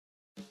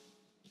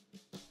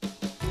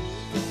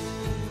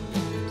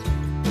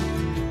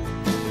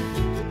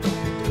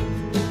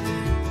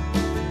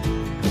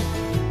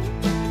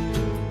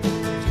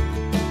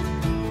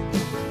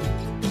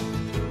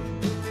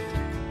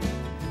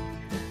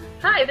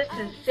Hi, this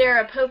is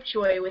Sarah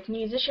Popejoy with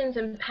Musicians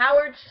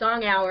Empowered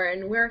Song Hour,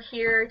 and we're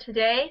here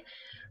today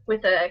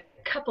with a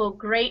couple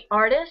great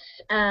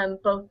artists,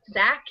 both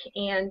Zach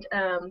and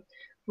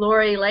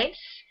Lori Lace,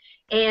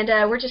 and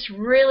we're just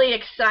really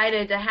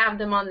excited to have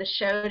them on the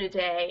show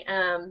today.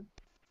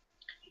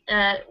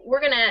 Zach, we're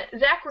gonna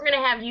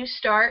have you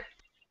start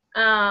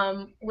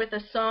with a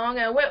song.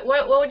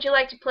 What would you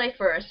like to play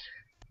for us?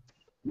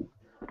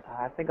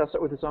 I think I'll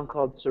start with a song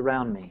called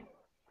Surround Me.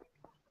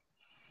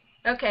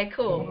 Okay,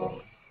 cool.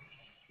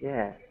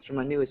 Yeah, it's from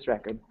my newest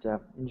record, so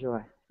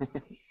enjoy. I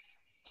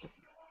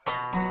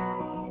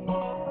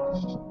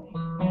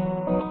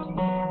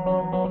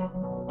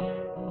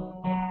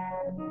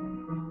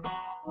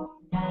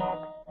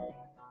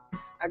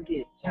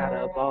get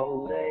tired up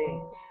all day,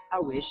 I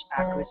wish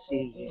I could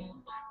see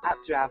you. I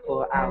drive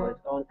for hours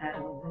on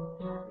end,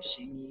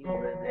 wishing you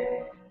were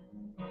there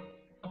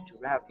to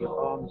wrap your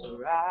arms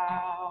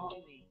around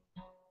me,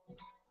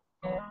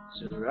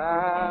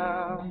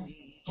 surround me.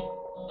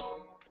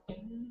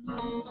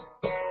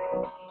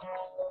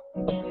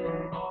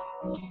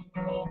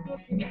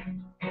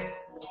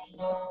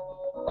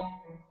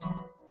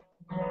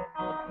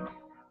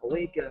 I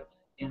wake up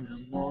in the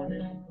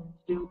morning,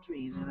 still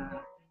dreaming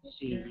I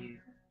see you.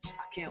 I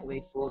can't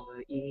wait for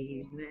the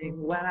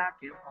evening when I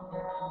can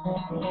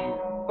hold you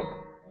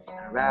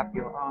and wrap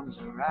your arms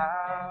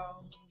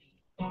around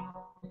me,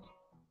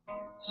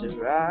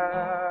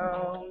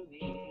 surround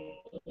me.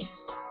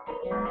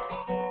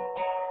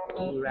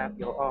 Oh, wrap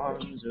your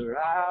arms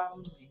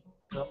around me,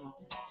 come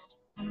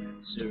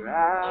on,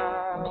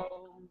 surround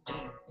me.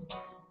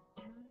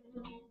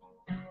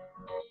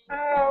 I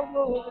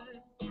would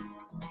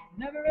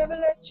never ever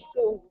let you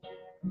go.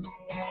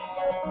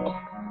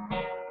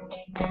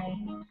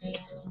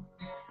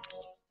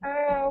 I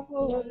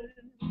would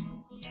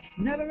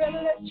never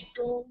ever let you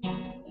go.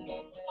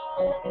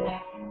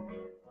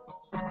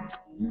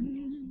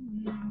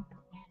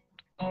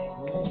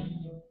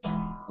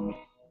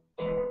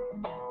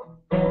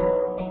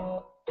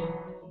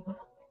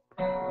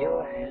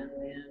 Your hand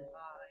in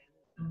mine,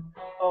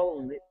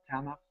 only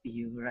time I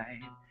feel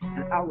right,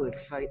 and I would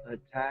fight a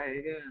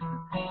tiger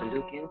to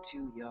look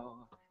into your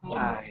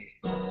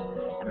eyes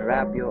and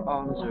wrap your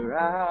arms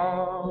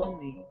around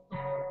me,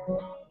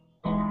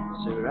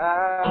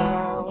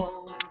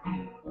 surround me.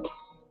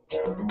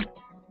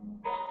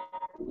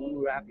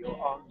 Ooh, wrap your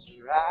arms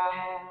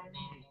around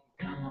me,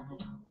 come on,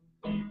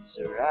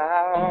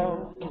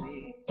 surround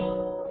me.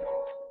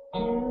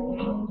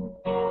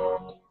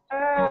 I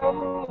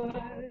would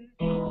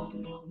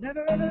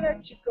never ever let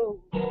you go.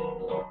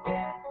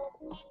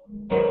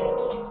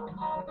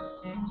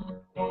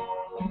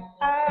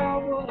 I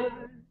would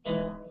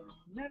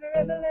never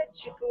ever let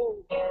you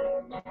go.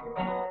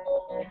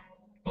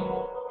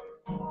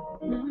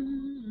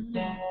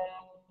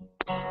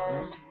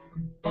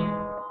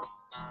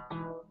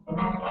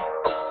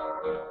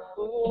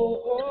 Oh,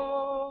 oh,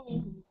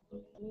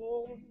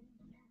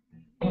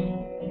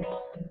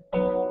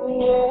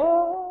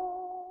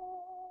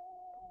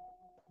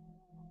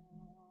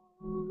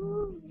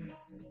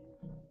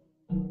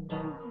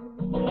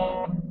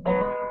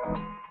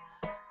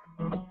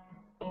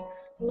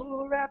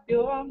 oh, wrap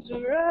your arms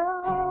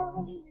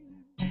around me,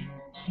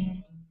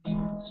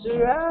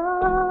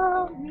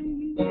 surround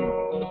me.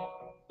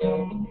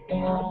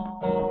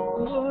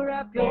 Oh,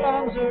 wrap your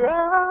arms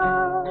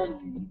around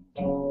me,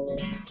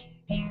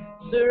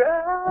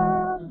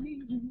 surround me.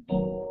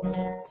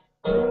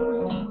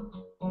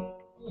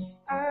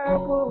 I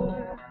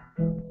would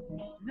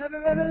never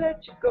ever let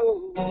you go.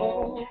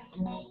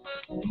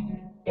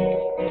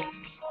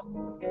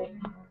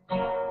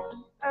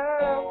 I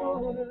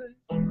would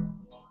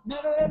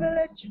never ever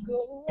let you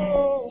go.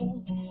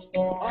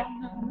 Oh,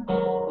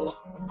 no.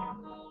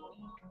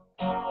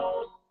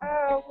 I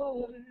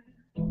would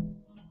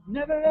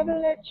never ever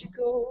let you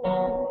go.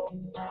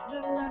 No,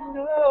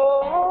 no,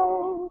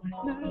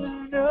 no, no,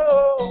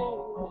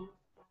 no.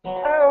 I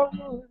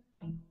would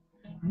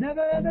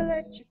never ever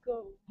let you go.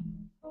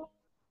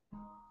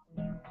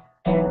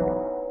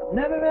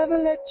 Never ever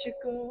let you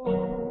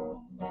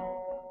go.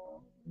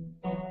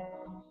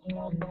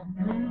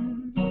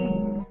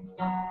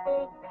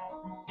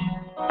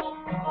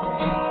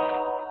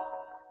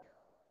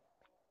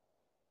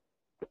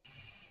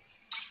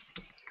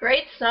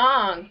 Great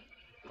song.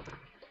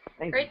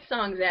 Thank Great you.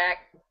 song, Zach.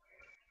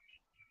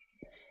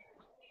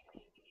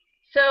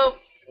 So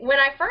when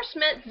I first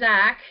met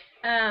Zach,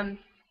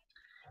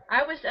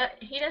 I was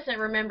he doesn't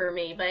remember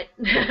me, but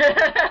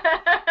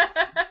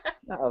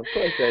Oh, of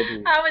course I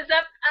do. I was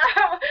up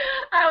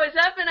I was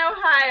up in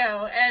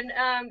Ohio, and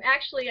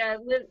actually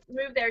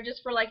moved there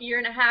just for like a year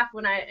and a half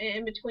when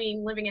in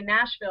between living in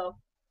Nashville.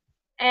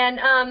 And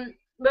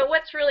but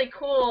what's really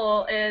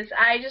cool is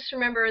I just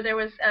remember there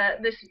was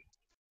this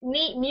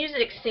neat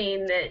music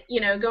scene that, you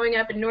know, going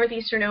up in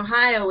northeastern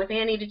Ohio with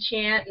Annie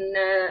DeChant and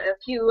a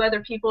few other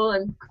people,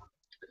 and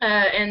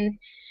uh,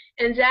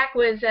 and Zach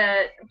was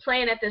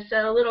playing at this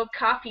little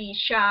coffee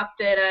shop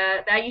that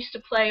I used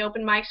to play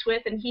open mics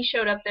with, and he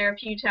showed up there a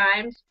few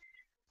times.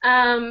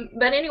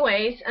 But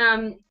anyways,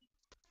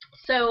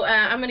 So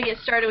I'm going to get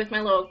started with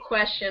my little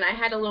question. I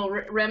had a little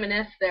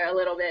reminisce there a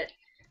little bit.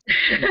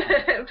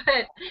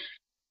 But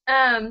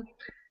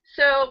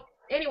so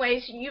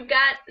anyways,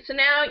 so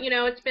now,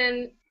 it's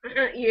been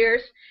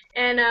years,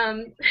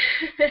 and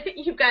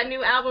you've got a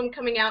new album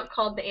coming out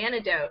called The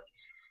Antidote.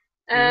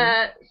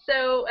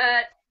 So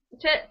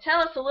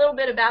tell us a little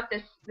bit about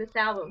this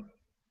album.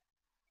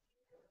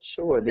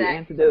 Sure. The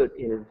Antidote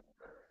is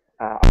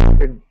a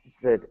record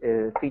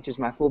that features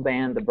my full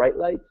band, The Bright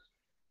Lights,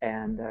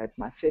 and it's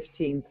my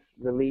 15th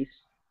release,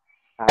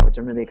 which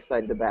I'm really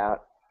excited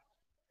about.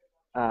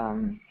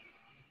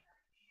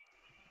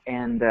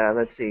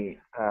 Let's see,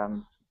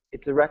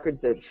 it's a record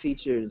that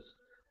features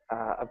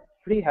a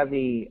pretty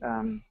heavy,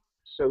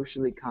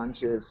 socially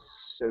conscious,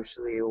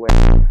 socially aware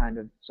kind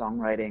of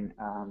songwriting.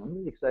 I'm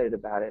really excited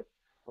about it.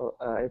 Well,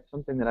 it's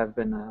something that I've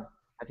been,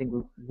 I think,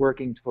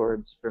 working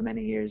towards for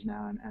many years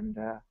now, and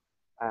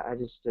I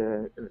just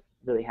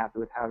really happy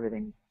with how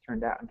everything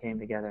turned out and came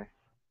together.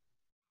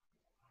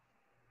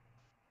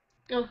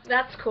 Oh,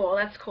 that's cool.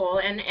 That's cool.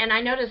 And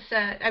I notice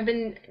I've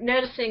been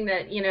noticing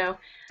that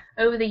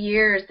over the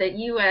years that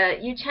you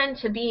tend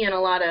to be in a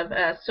lot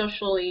of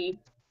socially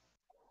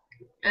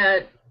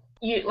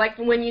like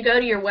when you go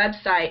to your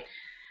website,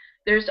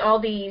 there's all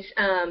these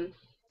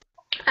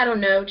I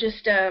don't know,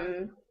 just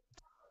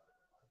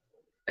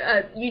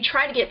you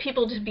try to get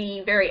people to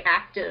be very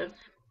active,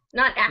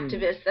 not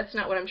activists. That's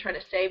not what I'm trying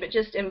to say, but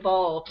just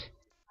involved.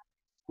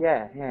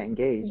 Yeah,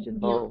 engaged,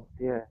 involved.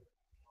 Yeah.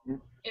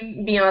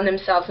 Beyond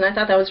themselves, and I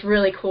thought that was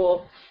really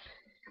cool.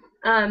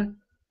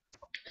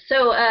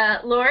 So,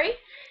 Lori,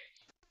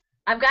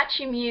 I've got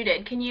you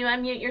muted. Can you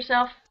unmute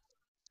yourself?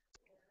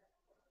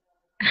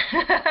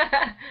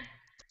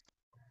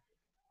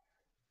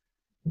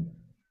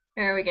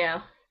 There we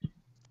go.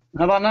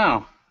 How about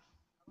now?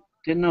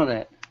 Didn't know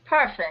that.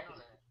 Perfect.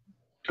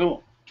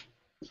 Cool.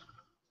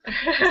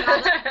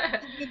 I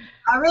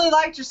really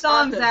liked your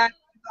song, awesome. Zach.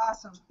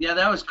 Awesome. Yeah,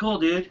 that was cool,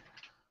 dude.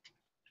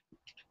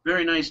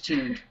 Very nice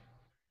tune.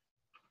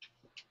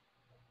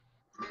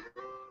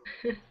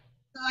 So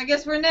I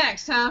guess we're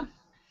next, huh?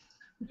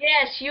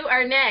 Yes, you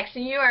are next,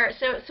 and you are.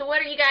 So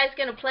what are you guys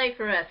gonna play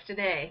for us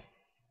today?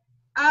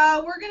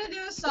 We're gonna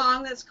do a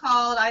song that's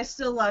called "I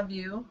Still Love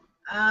You."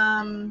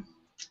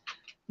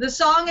 The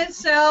song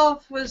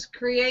itself was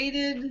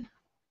created.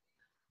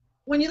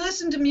 When you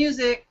listen to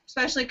music,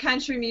 especially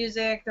country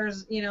music,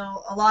 there's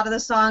a lot of the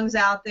songs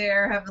out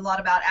there have a lot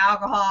about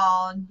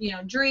alcohol and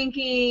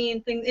drinking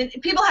and things, and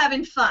people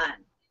having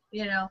fun,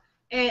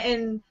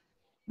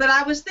 but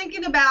I was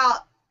thinking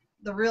about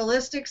the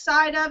realistic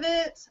side of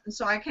it, and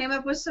so I came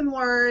up with some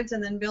words,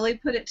 and then Billy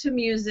put it to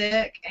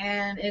music,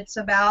 and it's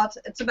about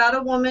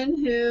a woman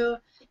who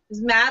is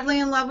madly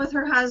in love with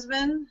her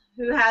husband,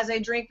 who has a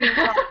drinking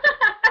problem.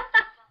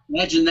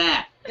 Imagine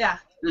that. Yeah.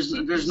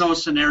 There's no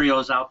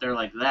scenarios out there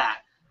like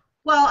that.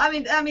 Well, I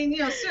mean,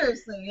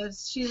 seriously,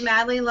 she's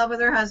madly in love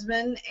with her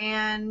husband,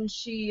 and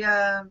she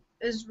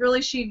is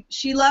really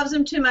she loves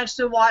him too much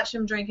to watch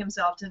him drink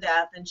himself to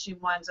death, and she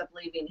winds up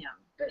leaving him,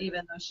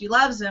 even though she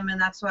loves him,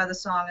 and that's why the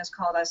song is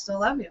called "I Still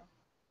Love You."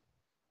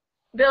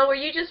 Bill, were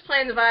you just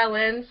playing the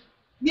violins?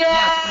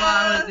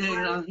 Yeah.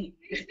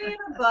 He's being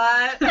a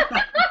butt.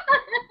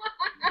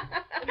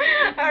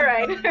 All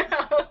right,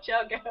 I'll let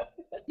y'all go.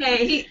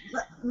 Hey,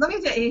 let me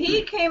tell you,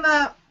 he came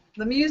up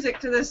the music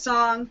to this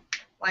song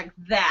like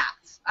that.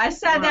 I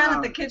sat down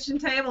at the kitchen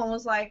table and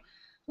was like,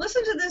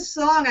 listen to this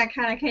song I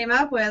kind of came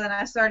up with, and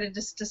I started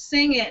just to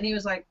sing it, and he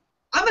was like,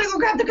 I'm going to go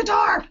grab the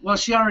guitar. Well,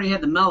 she already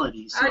had the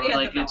melody, so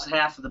like it's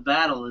half of the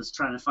battle is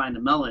trying to find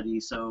a melody,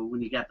 so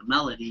when you got the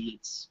melody,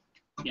 it's,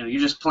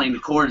 you're just playing the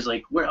chords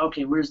like,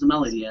 where's the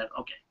melody at?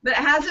 Okay. But it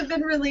hasn't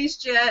been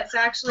released yet. It's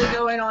actually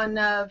going on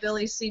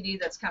Billy's CD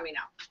that's coming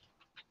out.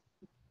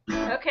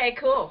 Okay,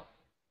 cool.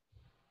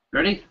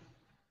 Ready?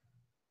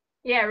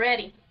 Yeah,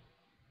 ready.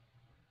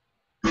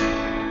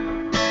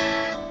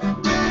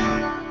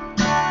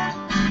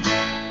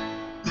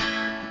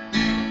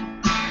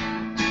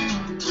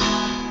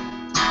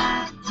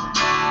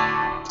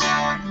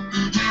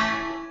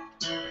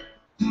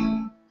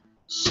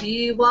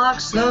 She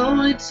walked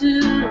slowly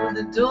to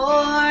the door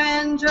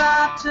and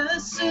dropped her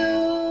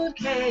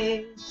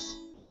suitcase,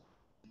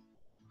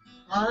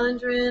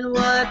 wondering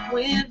what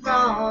went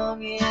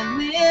wrong in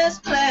this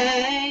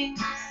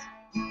place.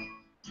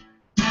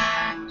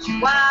 She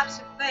wipes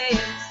her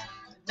face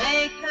to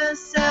make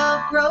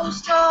herself grow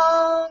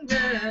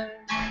stronger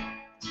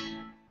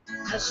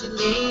as she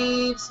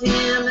leaves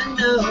him a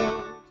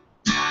note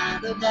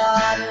at the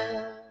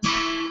bottom.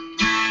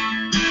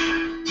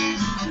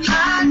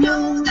 I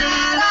know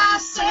that I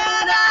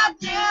said I'd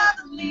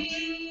never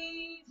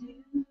leave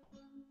you,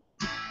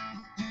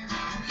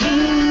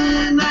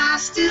 and I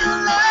still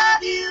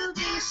love you,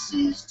 this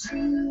is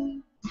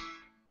true.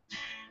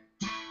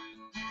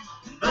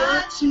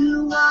 But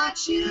to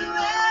watch you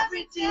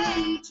every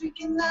day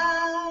drinking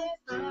life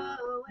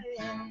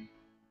away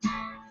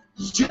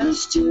is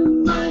just too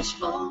much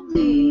for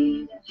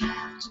me to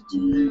have to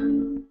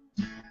do.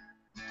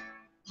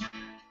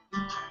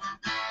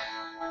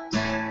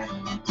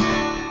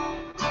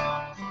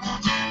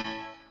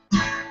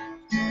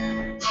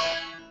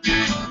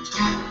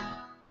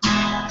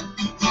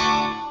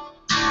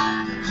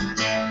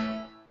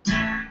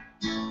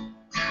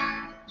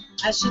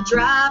 As she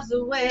drives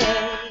away,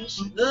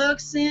 she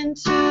looks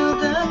into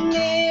the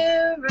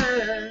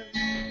mirror.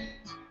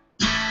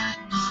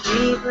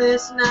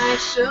 Sleepless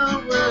nights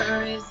show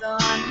worries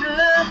on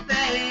her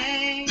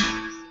face.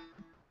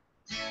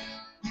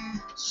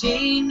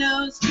 She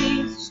knows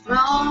he's a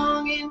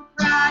strong and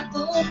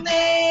prideful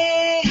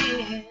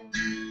man.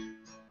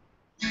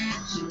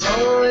 She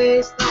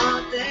always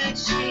thought that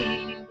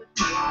she would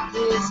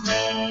hold his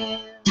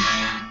hand.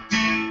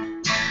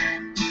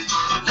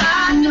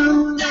 I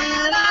know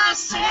that I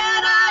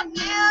said I'd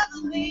never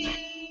leave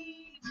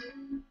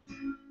you,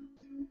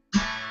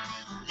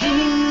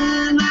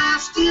 and I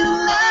still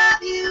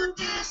love you,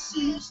 this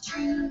is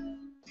true.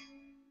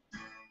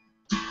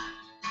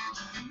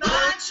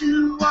 But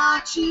to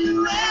watch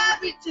you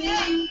every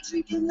day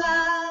drinking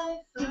life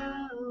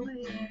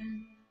away,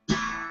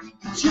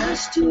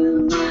 just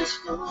too much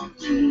for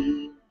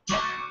me to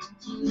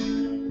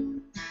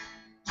do.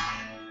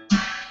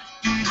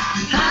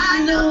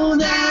 I know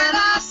that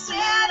I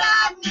said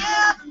I'd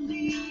never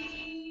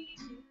leave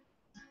you,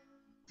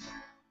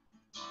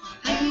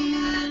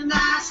 and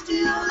I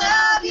still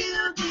love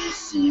you,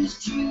 this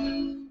is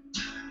true.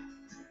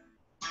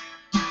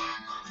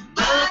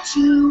 But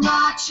to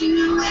watch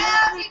you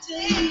every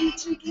day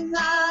drinking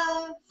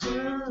life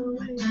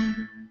away,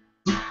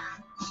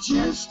 it's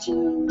just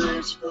too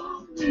much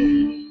for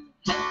me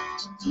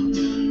to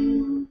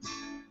do.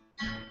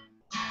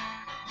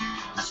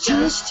 It's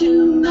just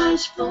too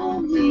much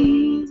for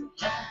me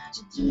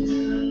to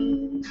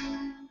do.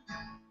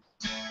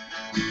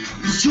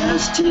 It's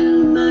just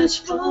too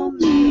much for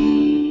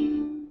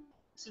me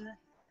to have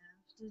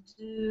to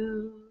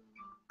do.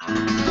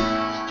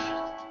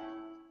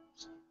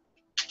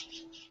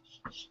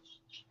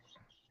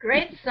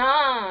 Great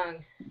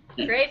song.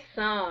 Great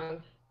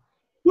song.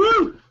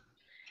 Woo!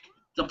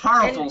 It's a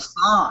powerful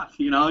song,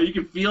 you know. You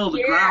can feel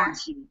the ground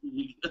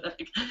shaking.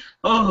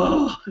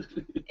 Oh.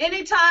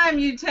 Anytime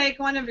you take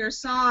one of your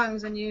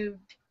songs and you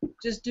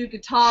just do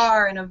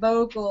guitar and a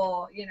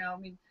vocal, you know, I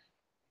mean,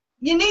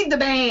 you need the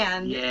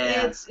band.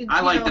 Yeah,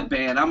 I like the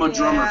band. I'm a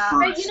drummer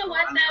first. But you know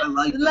what, I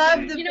like the love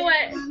band. the You know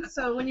band. what?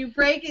 So when you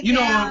break it You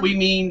know down, what we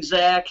mean,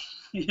 Zach.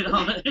 You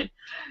know.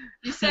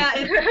 you sound,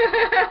 it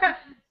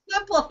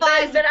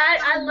simplifies but it I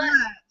so love.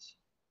 much.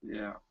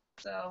 Yeah.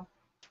 So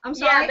I'm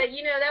sorry. Yeah, but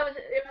you know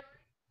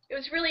it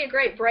was really a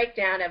great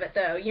breakdown of it,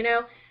 though. You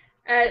know,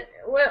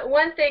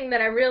 one thing that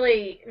I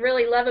really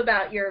love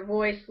about your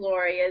voice,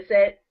 Lori, is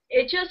that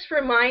it just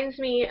reminds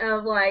me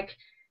of, like,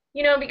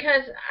 you know,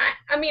 because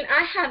I mean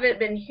I haven't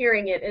been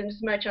hearing it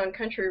as much on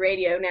country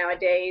radio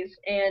nowadays,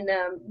 and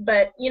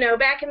but you know,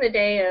 back in the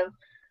day of,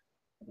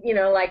 you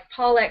know, like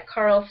Paulette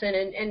Carlson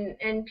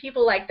and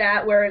people like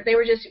that, where they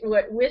were just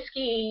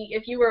Whiskey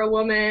If You Were a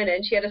Woman,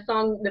 and she had a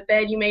song, The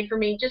Bed You Made for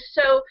Me, just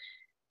so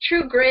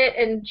true grit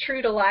and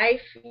true to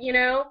life, you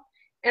know.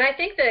 And I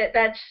think that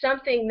that's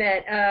something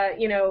that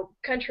you know,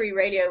 country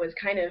radio is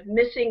kind of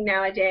missing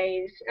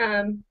nowadays.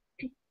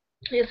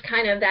 Is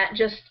kind of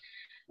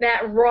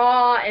that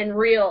raw and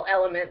real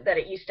element that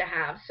it used to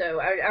have. So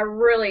I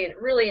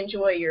really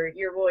enjoy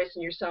your voice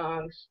and your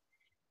songs.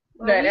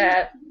 Well,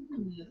 But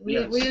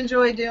we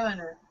enjoy doing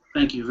it.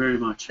 Thank you very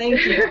much.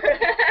 Thank you.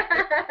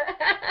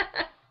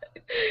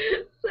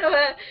 So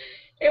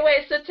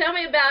anyway, so tell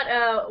me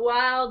about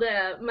Wild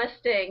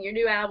Mustang, your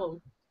new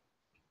album.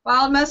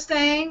 Wild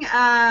Mustang,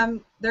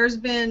 there's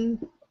been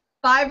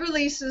 5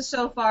 releases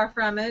so far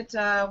from it,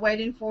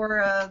 waiting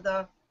for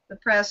the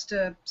press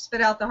to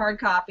spit out the hard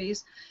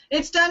copies.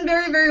 It's done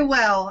very, very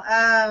well.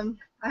 I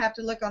have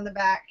to look on the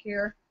back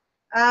here.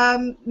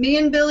 Me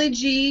and Billie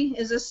G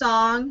is a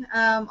song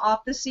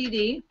off the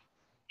CD,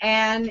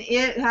 and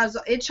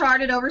it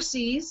charted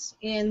overseas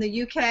in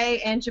the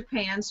UK and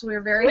Japan, so we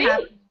were very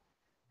happy.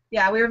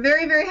 Yeah, we were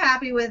very, very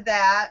happy with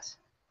that.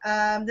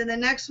 Then the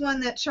next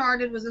one that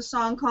charted was a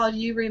song called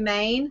You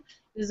Remain.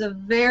 It is a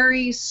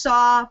very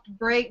soft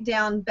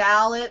breakdown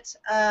ballad.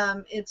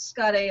 It's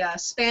got a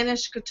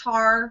Spanish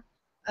guitar.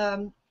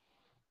 What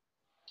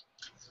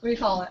do you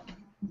call it?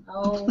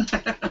 Oh,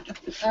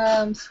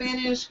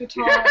 Spanish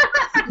guitar.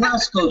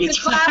 Classical It's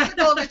a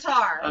classical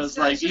guitar. I was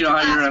like, you know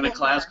how you're on a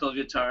classical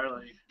guitar,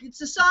 like.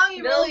 It's a song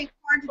you really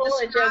hard to full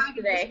of describe. jokes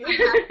today. You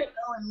just have to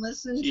go and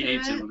listen She to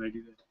hates it. it when I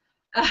do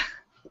that.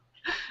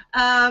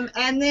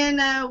 And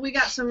then we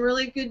got some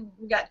really good.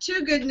 We got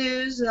 2 good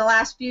news in the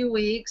last few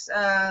weeks.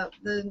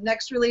 The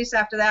next release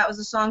after that was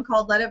a song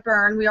called "Let It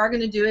Burn." We are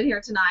going to do it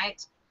here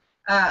tonight,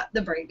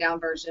 the breakdown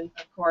version,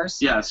 of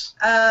course. Yes.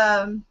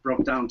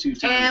 Broke down 2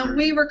 times. And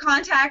we were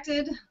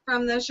contacted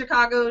from the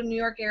Chicago, New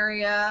York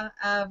area,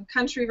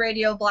 Country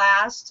Radio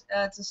Blast.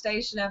 It's a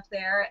station up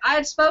there. I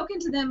had spoken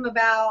to them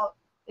about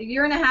a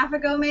year and a half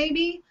ago,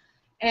 maybe.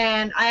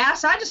 And I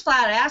just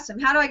flat out asked them,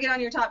 how do I get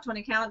on your top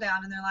 20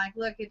 countdown? And they're like,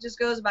 look, it just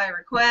goes by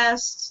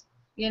requests,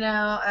 you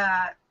know,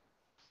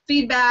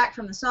 feedback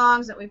from the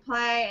songs that we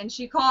play. And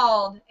she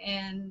called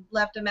and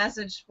left a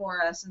message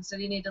for us and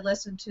said, you need to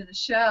listen to the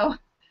show.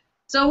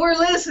 So we're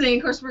listening.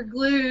 Of course, we're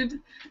glued,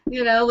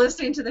 you know,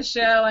 listening to the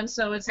show. And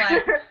so it's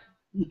like,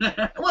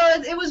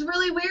 Well, it was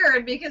really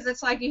weird because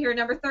it's like you hear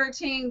number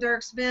 13,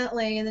 Dierks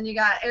Bentley, and then you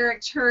got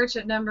Eric Church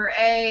at number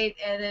 8,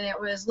 and then it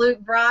was Luke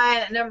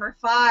Bryan at number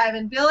 5,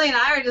 and Billy and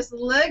I are just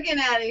looking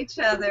at each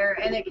other,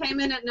 and it came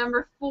in at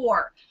number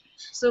 4.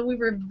 So we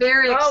were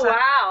very excited. Oh,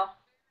 wow.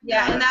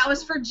 Yeah, and that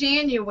was for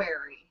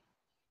January.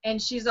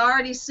 And she's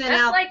already sent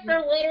out. That's like the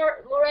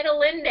Loretta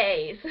Lynn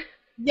days.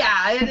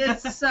 Yeah, it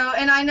is. So,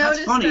 and I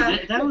noticed. That's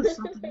funny. That was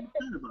something you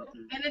said about that.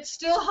 And it's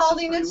still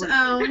holding its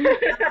own.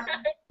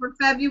 For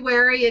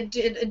February,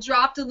 it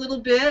dropped a little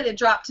bit. It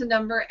dropped to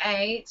number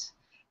 8.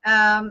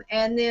 And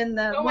then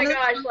the. Oh my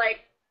gosh!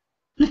 Like.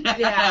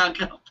 Yeah.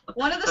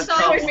 One of the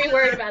songs. I wouldn't be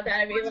worried about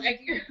that. I'd be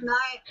like.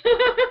 Tonight.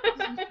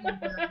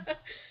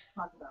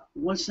 Talk about.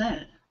 What's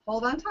that?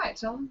 Hold on tight,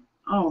 John.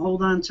 Oh,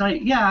 Hold On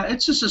Tight. Yeah,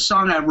 it's just a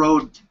song I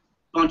wrote a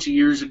bunch of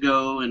years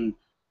ago, and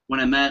when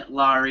I met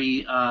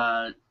Laurie,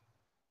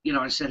 you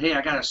know, I said, hey,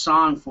 I got a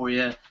song for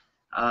you.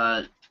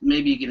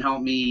 Maybe you can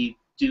help me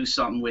do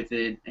something with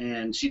it.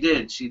 And she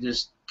did. She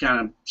just kind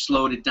of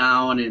slowed it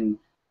down, and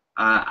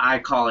I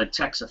call it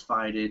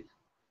Texified it.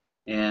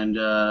 And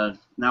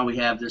now we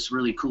have this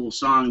really cool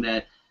song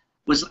that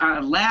was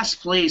last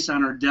place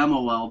on our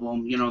demo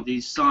album. You know,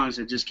 these songs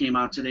that just came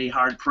out today,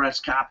 hard press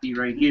copy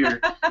right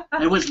here.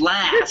 It was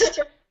last,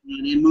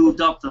 and it moved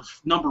up to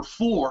number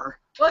 4.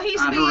 Well,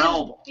 he's on her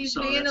album. He's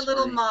So being a that's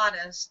little pretty-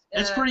 modest.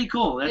 It's pretty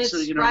cool. That's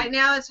It's, you know, right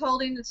now, it's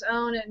holding its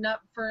own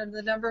for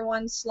the number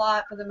 1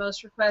 slot for the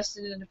most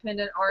requested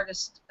independent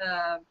artist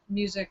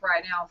music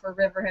right now for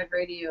Riverhead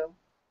Radio.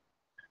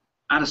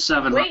 out of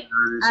 700. Wait.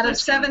 Out of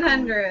that's kinda cool.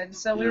 700,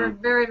 so we Yeah. were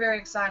very, very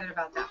excited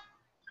about that.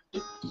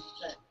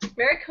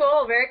 Very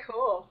cool. Very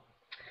cool.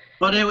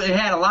 But it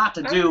had a lot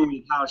to do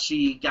with how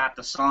she got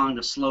the song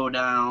to slow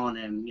down,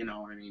 and you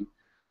know, I mean,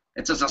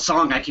 it's just a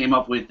song I came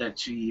up with that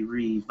she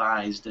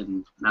revised,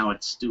 and now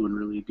it's doing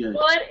really good.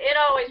 Well, it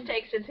always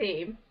takes a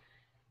team.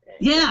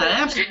 Yeah,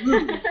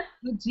 absolutely.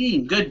 Good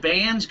team, good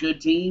bands,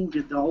 good team,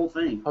 good the whole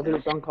thing. I did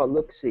a song called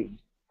Look See.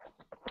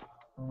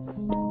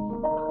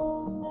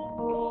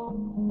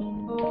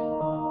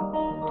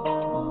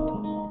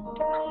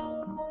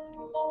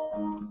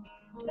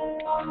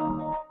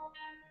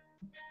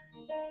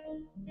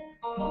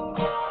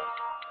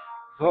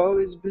 I've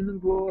always been the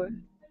boy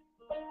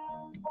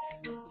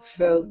who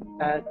felt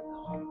at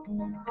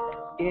home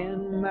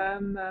in my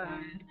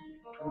mind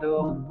and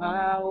on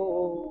my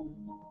own.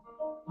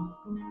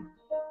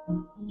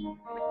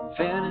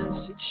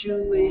 Inventing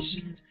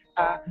situations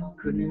I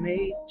could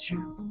make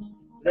true,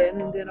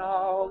 blending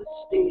all the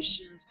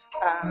stations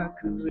I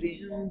could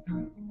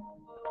improve,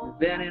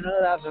 inventing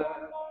a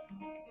lover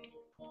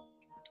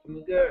from a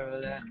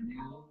girl I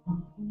knew.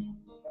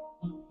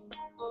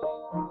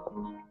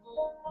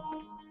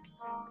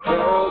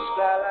 Girls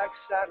fly like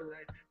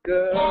satellites,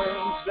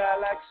 girls fly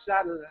like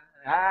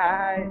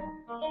satellites,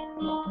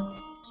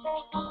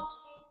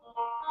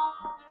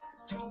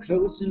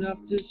 close enough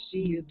to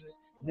see you, but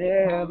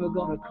never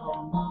gonna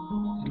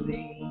come to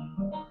me.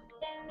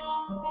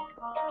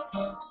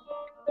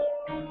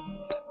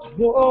 The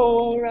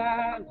more I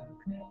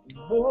look, the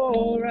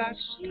more I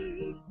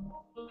see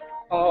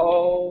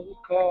all the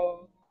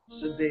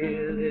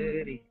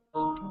possibilities.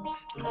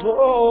 The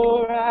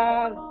more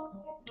I look,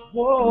 the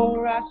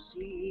more I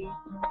see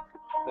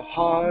the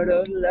heart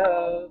of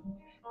love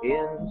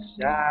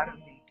inside of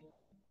me.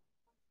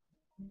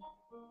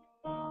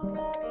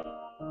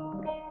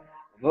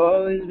 I've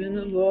always been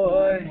a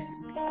boy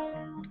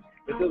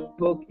with a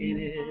book in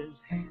his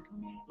hand,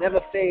 never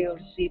failed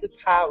to see the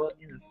power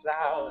in a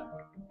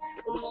flower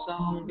or the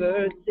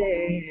songbird's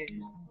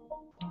dance.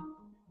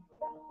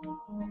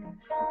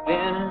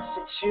 Then in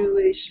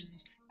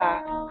situations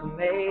I could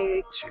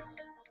make true,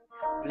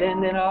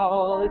 blending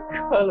all the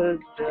colors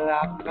till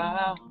I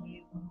found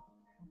you.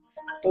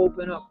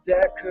 Open up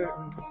that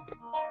curtain,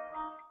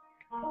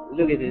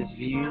 look at this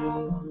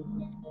view.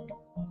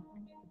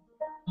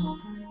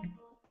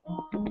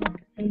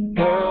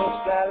 Girls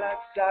fly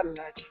like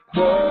satellites,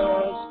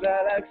 girls fly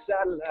like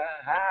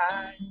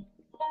satellites.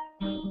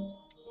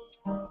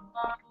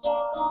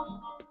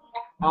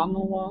 I'm the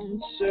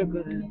one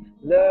circling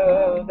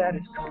love that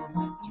has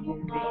come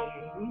through me.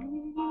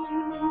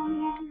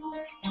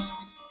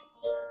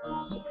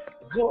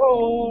 The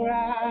more I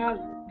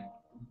look,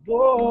 the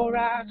more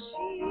I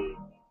see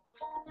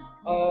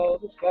all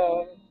the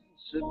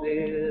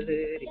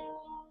possibilities.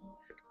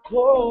 The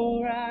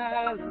more I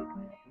look,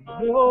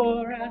 the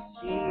more I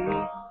see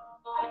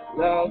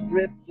love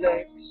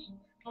reflects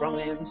from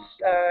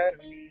inside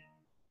of me.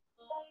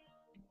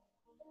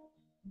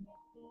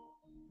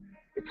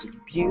 It's a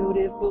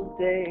beautiful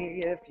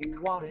day if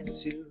you want it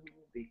to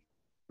be.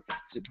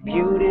 It's a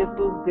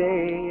beautiful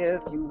day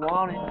if you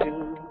want it to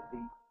be.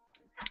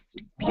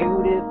 It's a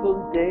beautiful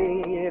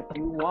day if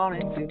you want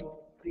it to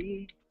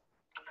be.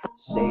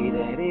 Say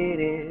that it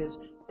is,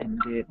 and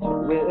it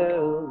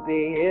will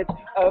be. It's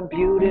a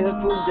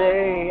beautiful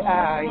day,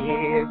 I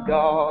hear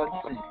God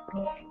sing.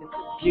 It's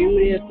a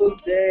beautiful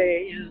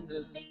day in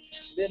the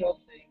little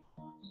things.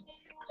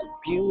 It's a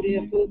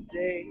beautiful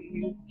day,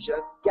 you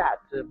just got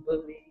to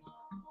believe.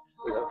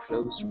 Love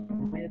flows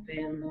from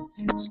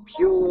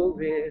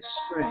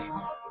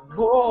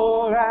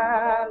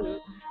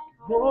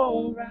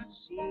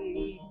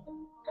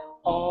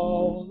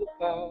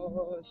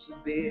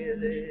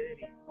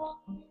possibilities.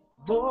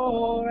 The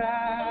more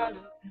I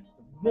look,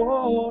 the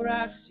more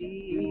I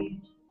see.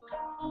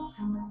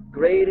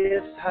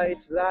 Greatest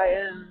heights lie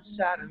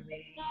inside of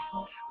me.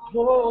 The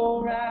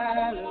more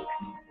I look,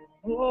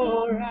 the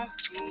more I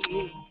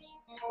see.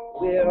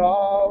 We're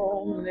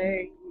all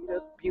made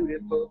of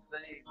beautiful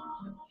things.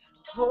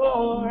 The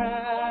more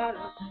I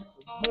look,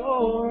 the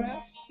more I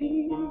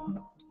see.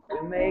 We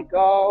make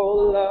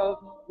all love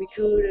we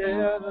could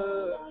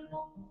ever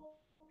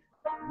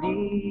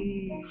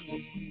need.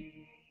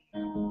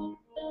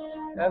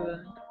 Heaven.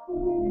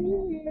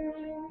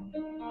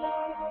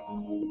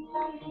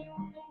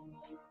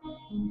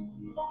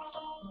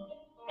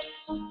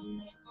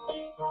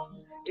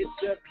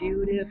 It's a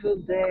beautiful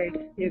day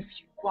if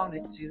you want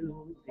it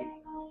to be.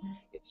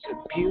 It's a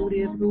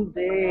beautiful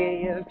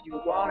day if you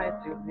want it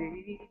to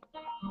be.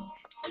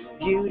 It's a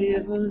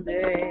beautiful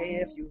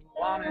day if you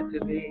want it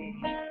to be.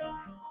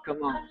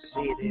 Come on,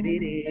 say that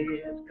it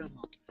is. Come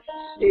on,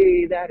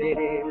 say that it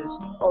is.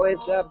 Oh,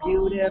 it's a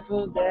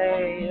beautiful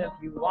day if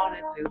you want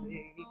it to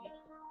be.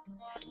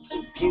 It's a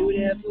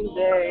beautiful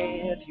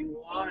day if you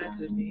want it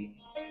to be.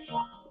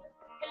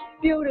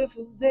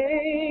 Beautiful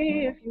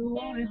day if you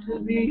want it to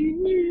be.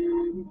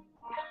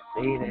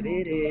 Say that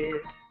it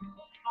is.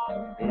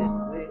 It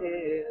will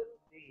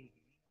be.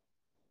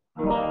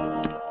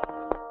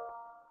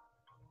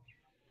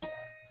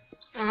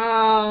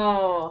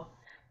 Oh,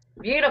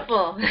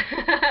 beautiful.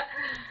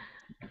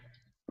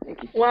 Thank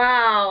you.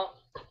 Wow.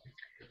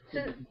 So,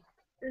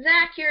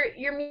 Zach,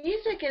 your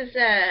music is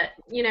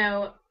you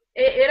know,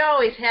 it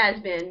always has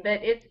been,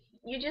 but it's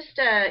you just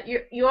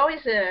you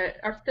always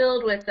are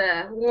filled with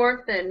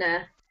warmth and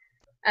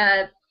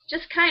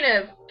just kind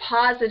of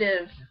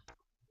positive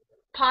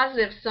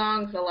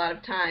songs a lot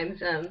of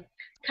times.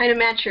 Kind of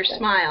match your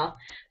smile.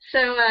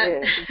 So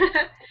Yeah.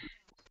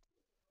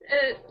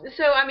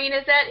 so I mean,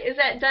 is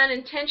that done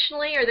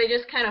intentionally, or they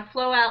just kind of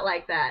flow out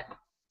like that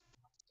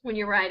when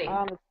you're writing?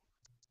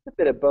 It's a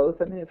bit of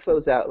both. I mean, it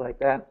flows out like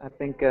that. I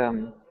think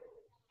I'm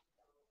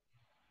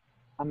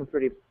a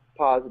pretty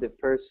positive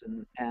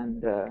person,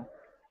 and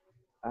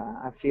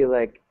I feel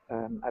like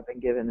I've been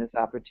given this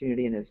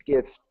opportunity and this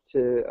gift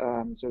to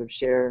sort of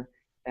share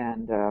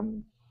and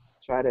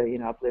try to,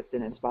 uplift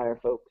and inspire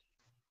folks.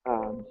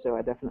 So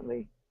I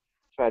definitely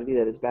try to do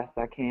that as best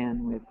I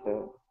can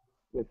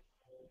with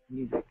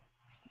music.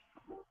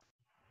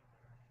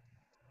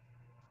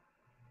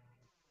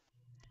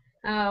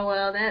 Oh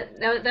well,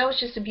 that was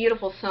just a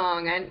beautiful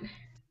song.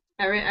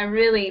 I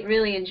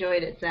really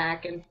enjoyed it,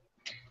 Zach. And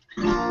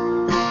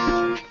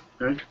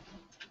Okay.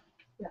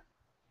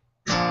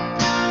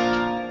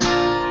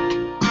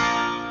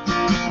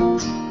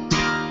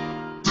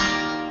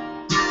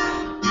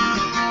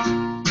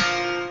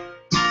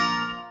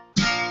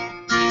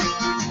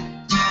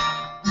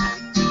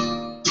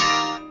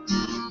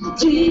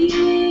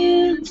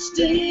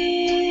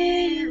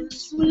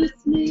 Dance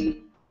with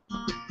me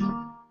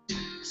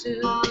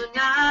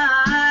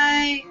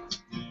tonight.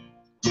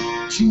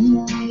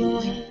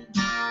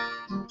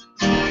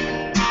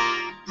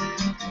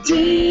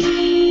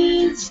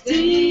 Dance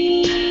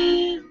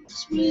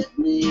with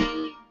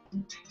me.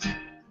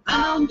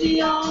 I'll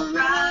be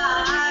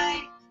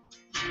alright.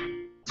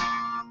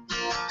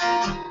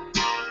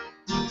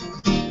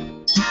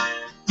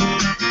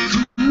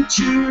 Put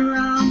your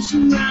arms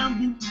around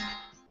me.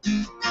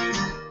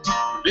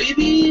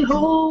 Baby,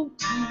 hold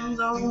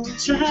on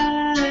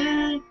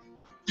tight.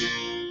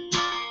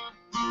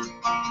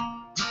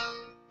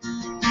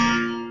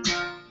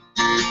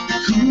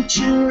 Put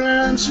your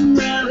arms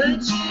around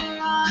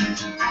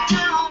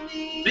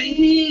me.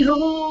 Baby,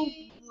 hold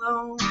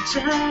on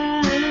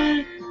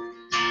tight.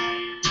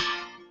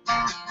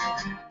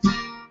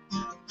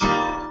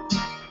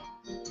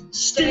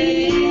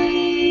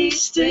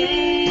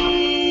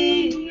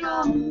 Stay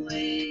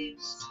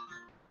always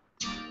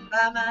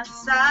by my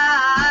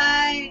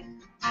side,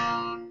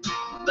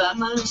 by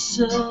my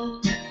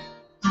side.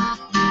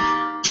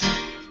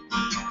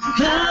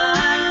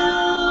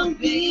 I'll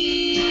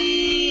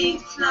be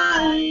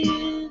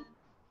flying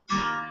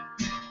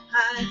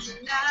high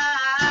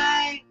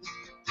tonight.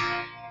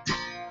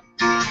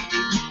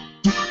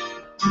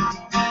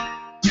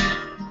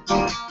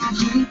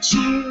 Put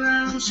your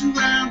arms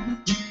around me.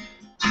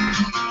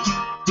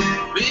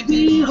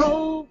 Baby,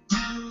 hold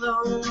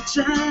on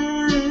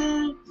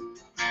tight.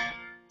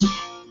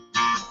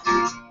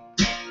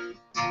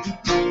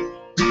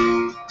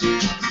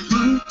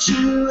 Put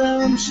your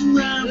arms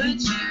around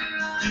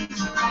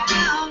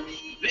me.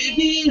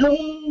 Baby,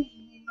 hold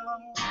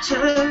on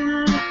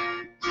tight.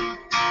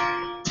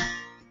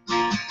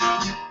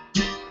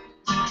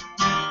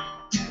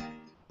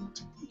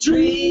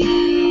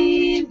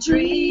 Dream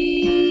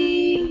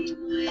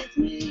with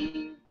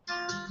me.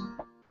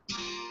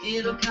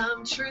 It'll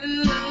come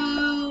true.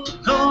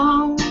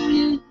 Oh,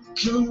 it'll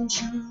come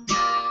true.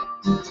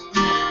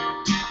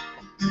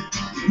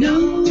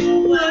 No,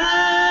 I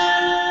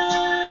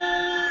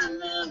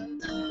love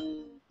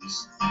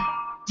those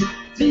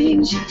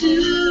things you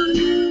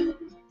do.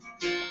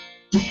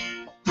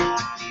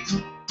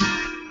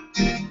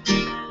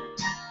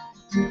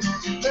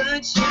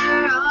 Put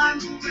your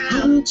arms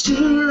around Put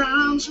your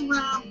arms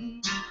around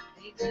me.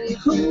 me.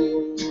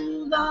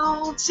 Hold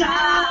on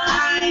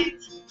tight.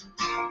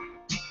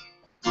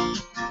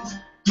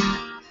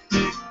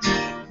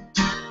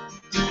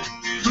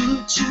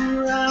 Put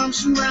your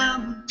arms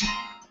around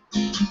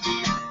me.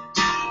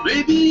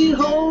 Baby,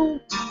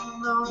 hold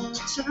on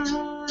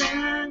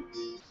tight.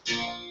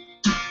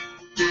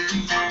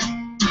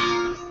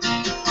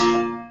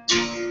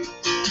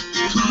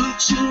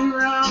 Put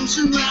your arms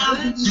around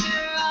Put me.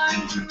 your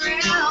arms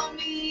around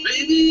me.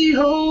 Baby,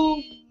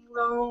 hold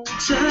on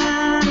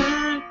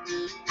tight.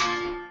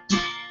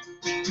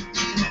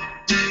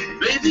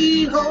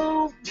 Baby,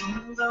 hold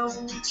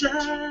on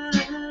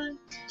tight.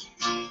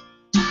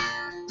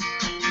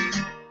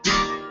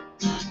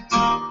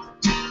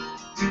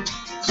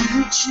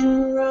 Put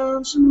your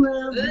arms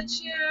around me. Put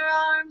your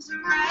arms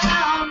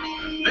around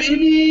me.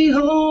 Baby,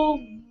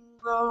 hold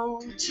on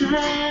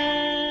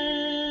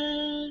tight.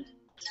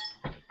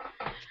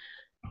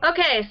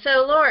 Okay,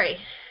 so Lori.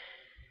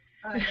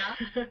 Oh, yeah?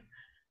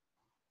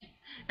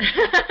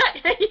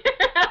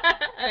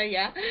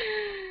 Yeah.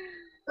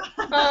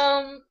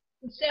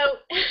 So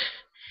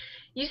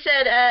you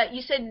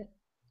said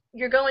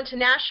you're going to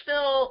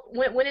Nashville.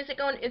 When is it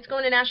going? It's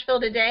going to Nashville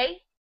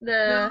today.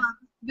 No,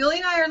 Billy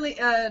and I are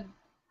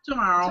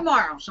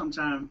Tomorrow.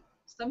 sometime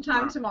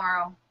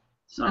Tomorrow.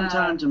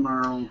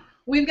 tomorrow.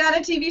 We've got a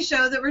TV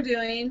show that we're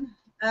doing,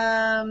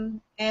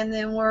 and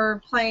then we're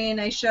playing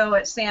a show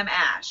at Sam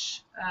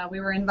Ash. We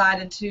were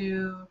invited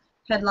to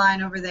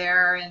headline over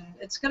there, and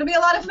it's going to be a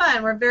lot of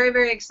fun. We're very,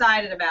 very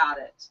excited about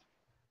it.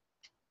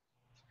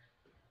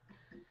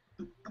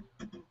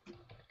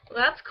 Well,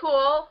 that's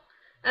cool.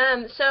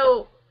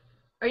 So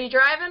are you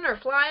driving or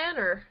flying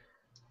or?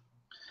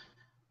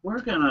 We're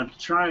gonna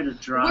try to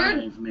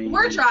drive. Maybe.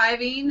 We're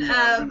driving.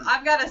 Yeah,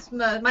 I've got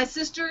my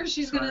sister.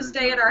 She's going to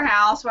stay at our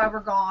house while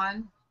we're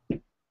gone.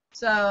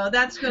 So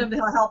that's going to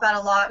help out a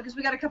lot because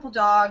we got a couple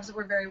dogs that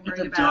we're very worried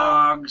the about.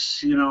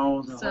 dogs, you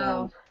know.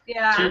 So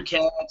yeah. 2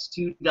 cats,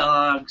 2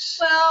 dogs.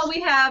 Well,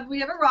 we have a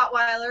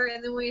Rottweiler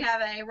and then we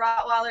have a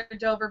Rottweiler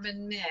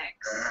Doberman mix.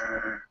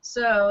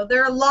 So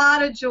they're a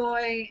lot of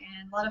joy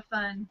and a lot of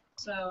fun.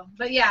 So,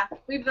 but yeah,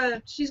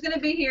 she's going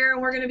to be here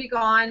and we're going to be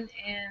gone,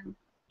 and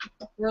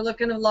we're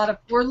looking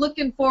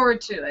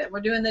forward to it.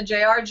 We're doing the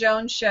J.R.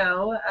 Jones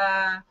show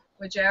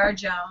with J.R.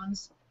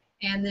 Jones,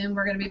 and then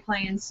we're going to be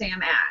playing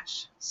Sam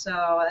Ash.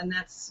 So, and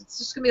it's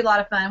just going to be a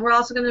lot of fun. We're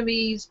also going to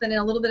be spending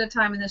a little bit of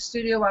time in the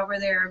studio while we're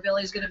there.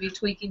 Billy's going to be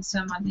tweaking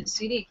some on his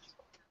CD.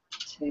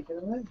 Take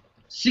it away.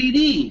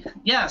 CD,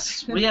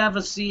 yes, I have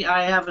a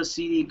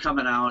CD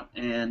coming out,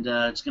 and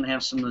it's going to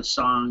have some of the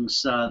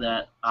songs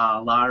that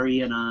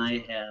Larry and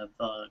I have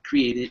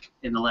created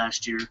in the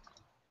last year,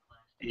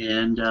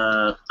 and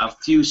a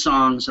few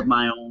songs of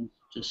my own,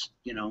 just,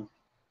 you know,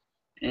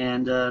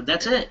 and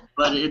that's it.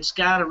 But it's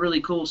got a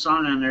really cool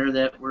song on there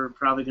that we're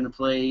probably going to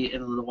play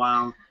in a little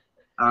while,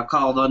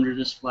 called Under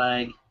This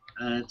Flag.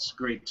 It's a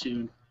great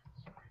tune.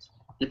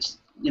 It's,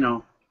 you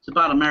know, it's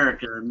about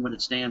America and what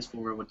it stands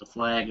for with the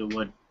flag and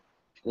what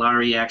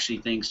Larry actually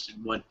thinks,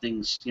 what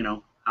things, you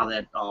know, how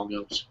that all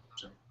goes.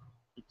 So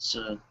it's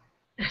a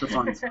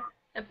fun song.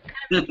 Kind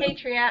of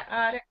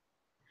patriotic.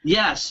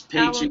 Yes,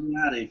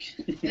 patriotic.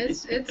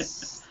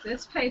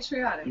 It's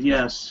patriotic.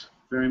 Yes,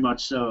 very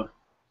much so.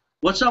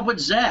 What's up with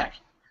Zach?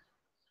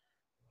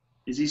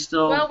 Is he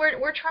still? Well,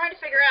 we're trying to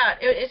figure out.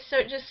 It's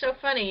just so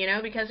funny, you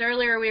know, because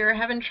earlier we were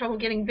having trouble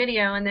getting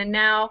video, and then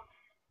now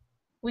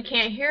we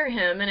can't hear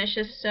him, and it's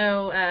just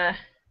so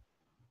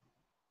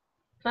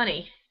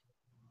funny.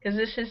 Because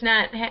this is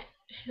not,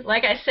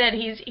 like I said,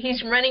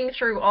 he's running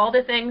through all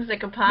the things that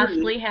could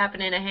possibly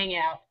happen in a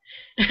hangout,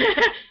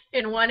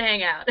 in one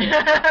hangout.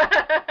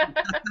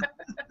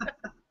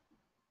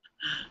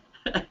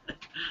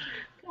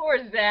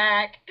 Poor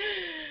Zach.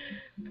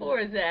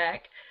 Poor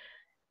Zach.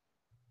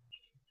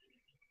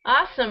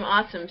 Awesome,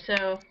 awesome.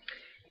 So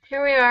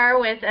here we are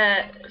with,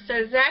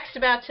 so Zach's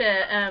about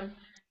to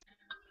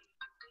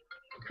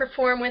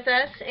perform with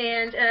us,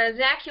 and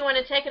Zach, you want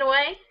to take it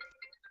away?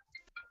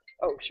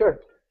 Oh, sure.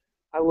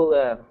 I will,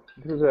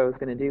 this is what I was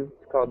going to do.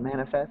 It's called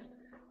Manifest.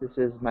 This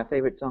is my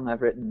favorite song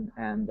I've written,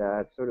 and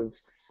it's sort of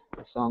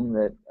a song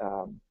that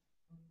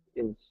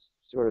is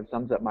sort of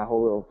sums up my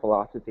whole little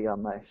philosophy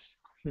on life.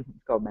 It's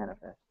called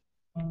Manifest.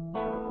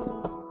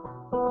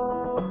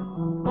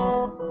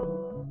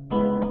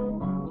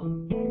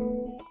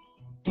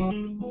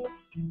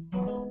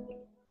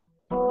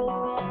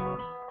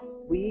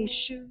 We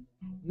should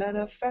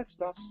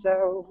manifest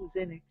ourselves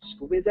in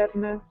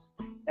exquisiteness,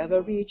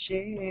 ever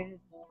reaching.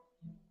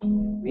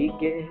 We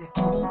get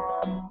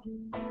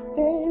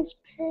there's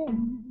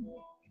pain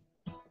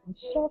and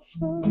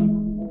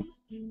suffering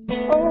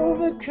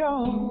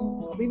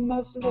overcome. We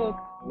must look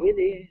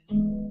within.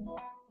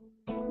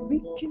 We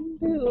can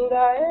build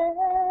our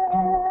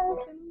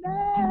answer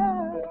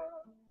now.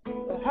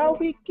 How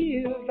we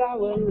give our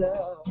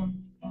love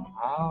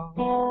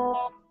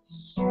out.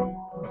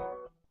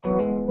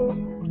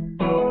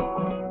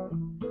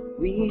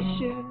 We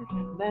should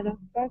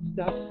manifest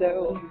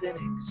ourselves in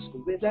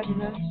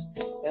exquisiteness,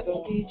 ever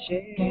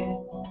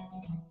reaching.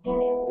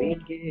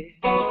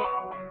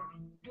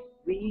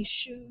 We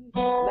should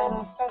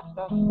manifest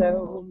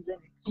ourselves in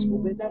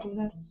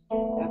exquisiteness,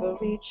 ever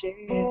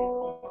reaching.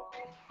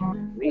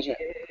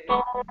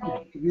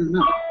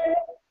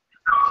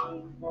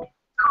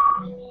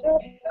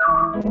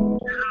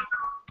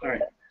 All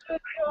right.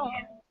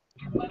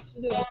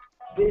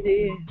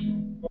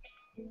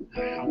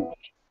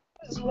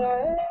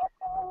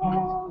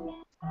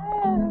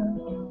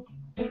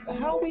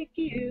 How we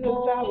give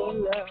our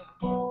love.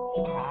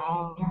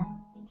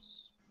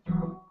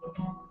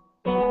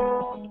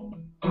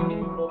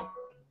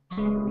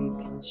 We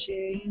can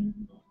change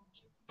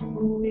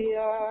who we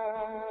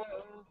are.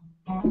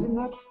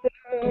 Not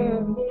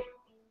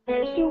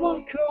to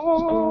one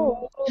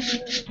call.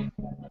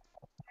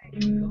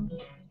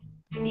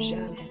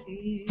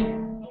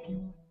 Shining,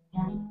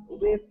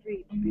 we're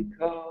free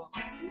because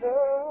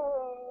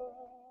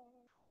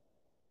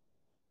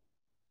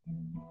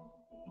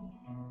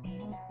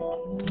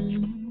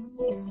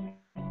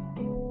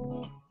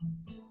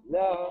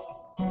love.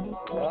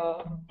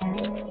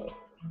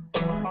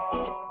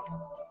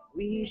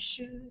 We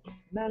should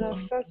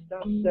manifest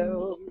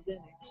ourselves in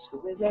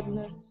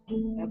exquisiteness,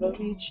 ever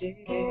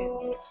reaching.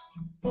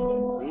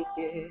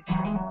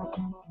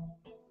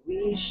 We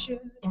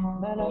should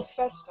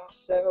manifest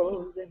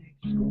ourselves in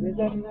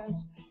exquisiteness,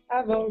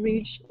 ever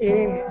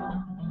reaching.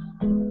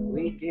 And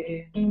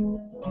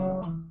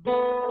I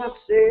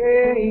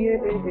say,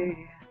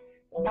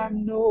 I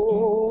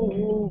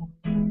know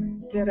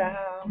that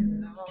I'm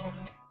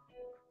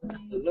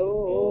not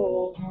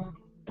alone.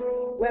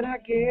 When I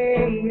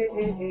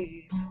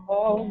gave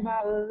all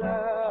my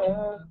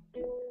love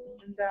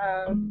and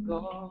I've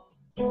gone,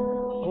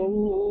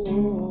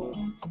 oh,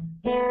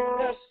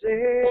 I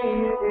say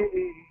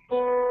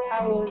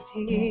I was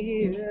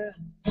here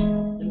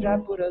and I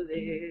put a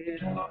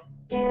little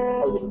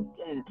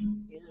dent in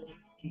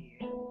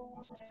here,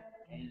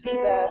 and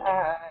that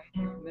I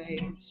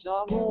made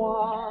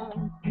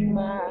someone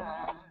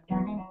mine.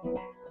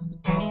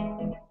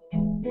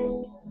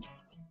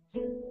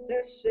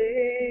 Let's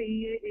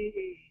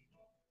say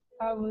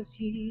I was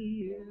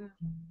here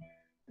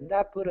and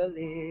I put a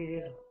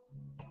little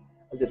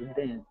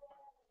dent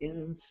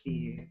in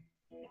fear,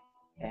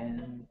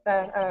 and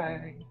that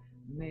I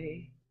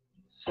made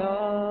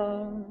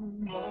someone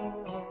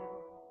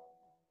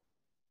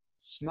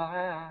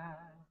smile.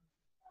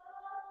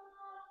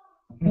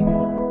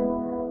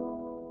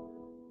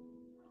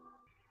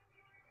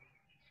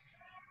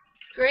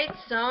 Great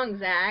song,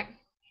 Zach.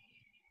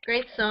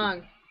 Great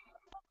song.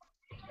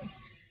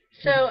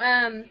 So,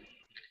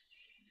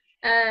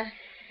 I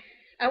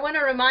want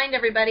to remind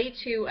everybody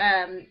to,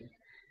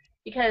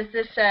 because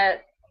this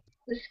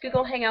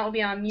Google Hangout will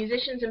be on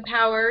Musicians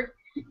Empowered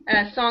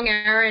Song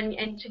Hour,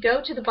 and to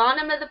go to the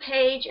bottom of the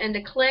page and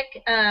to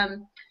click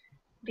and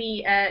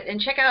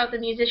check out the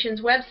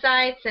musicians'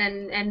 websites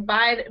and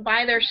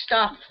buy their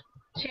stuff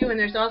too. And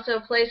there's also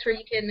a place where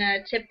you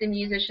can tip the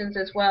musicians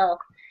as well,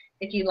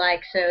 if you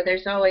like. So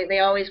they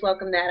always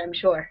welcome that, I'm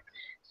sure.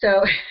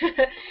 So.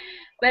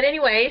 But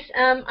anyways,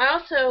 I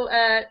also,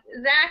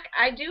 Zach,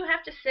 I do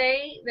have to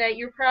say that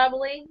you're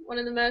probably one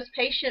of the most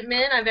patient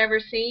men I've ever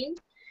seen.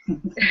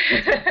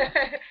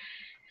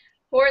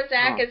 Poor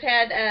Zach has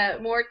had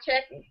more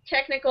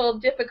technical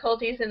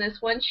difficulties in this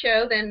one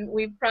show than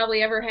we've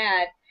probably ever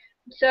had.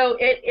 So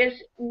it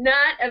is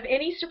not of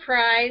any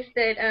surprise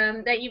that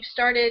that you've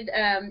started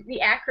the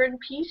Akron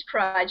Peace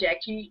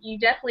Project. You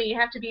definitely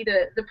have to be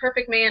the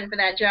perfect man for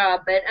that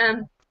job. But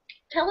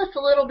tell us a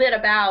little bit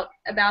about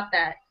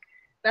that.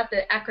 About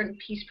the Akron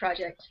Peace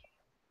Project.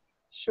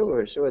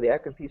 Sure. The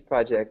Akron Peace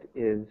Project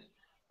is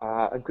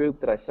a group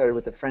that I started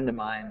with a friend of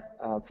mine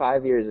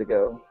 5 years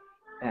ago,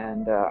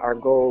 and our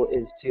goal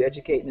is to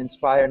educate and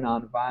inspire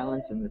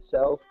nonviolence in the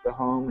self, the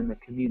home, and the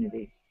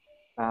community.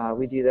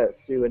 We do that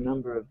through a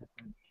number of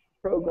different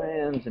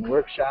programs and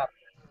workshops,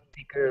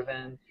 speaker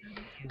events,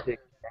 and music,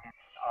 and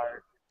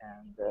art,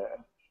 and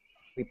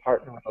we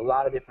partner with a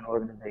lot of different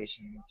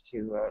organizations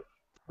to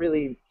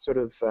really sort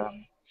of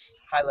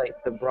highlight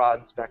the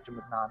broad spectrum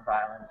of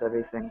nonviolence,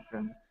 everything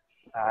from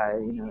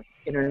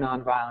inner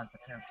nonviolence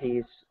and inner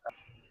peace.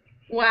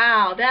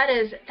 Wow,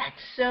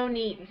 that's so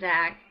neat,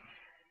 Zach.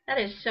 That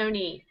is so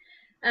neat.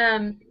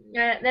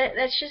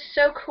 That's just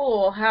so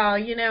cool. How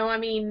I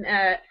mean,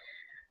 a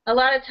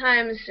lot of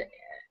times,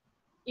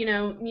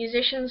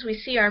 musicians, we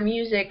see our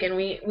music and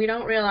we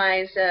don't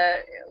realize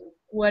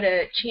what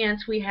a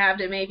chance we have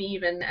to maybe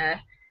even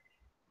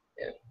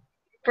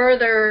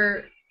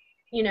further,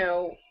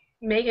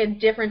 make a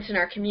difference in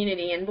our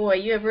community. And boy,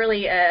 you have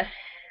really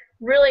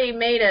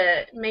made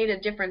a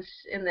difference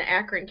in the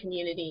Akron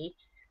community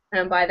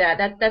by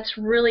that. That's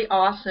really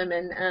awesome,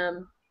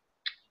 and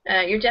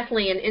you're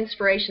definitely an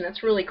inspiration.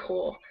 That's really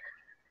cool.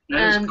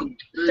 That is cool.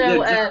 Very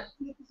good job,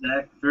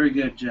 Zach. Very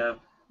good job.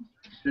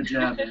 Good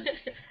job, man.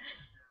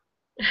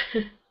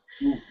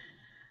 Cool.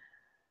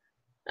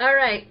 All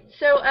right.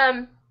 So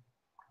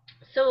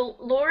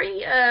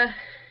Lori,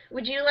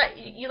 would you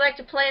like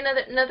to play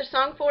another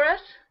song for us?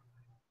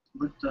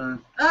 But,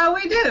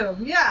 We do,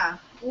 yeah.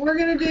 We're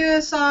going to do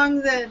a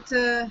song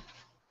that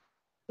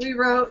we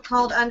wrote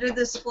called Under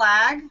This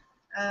Flag.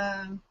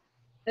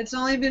 It's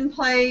only been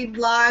played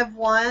live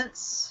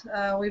once.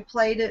 We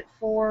played it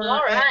for...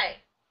 All right.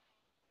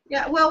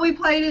 Yeah, well, we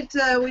played it,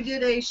 we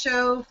did a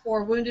show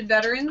for wounded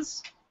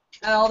veterans.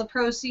 All the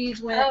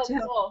proceeds went to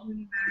help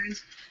wounded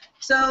veterans.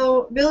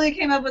 So Billy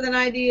came up with an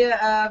idea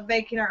of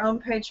making our own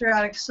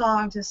patriotic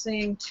song to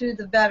sing to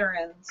the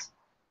veterans.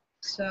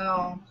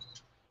 So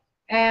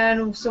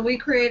we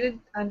created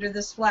Under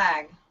This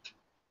Flag.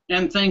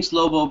 and thanks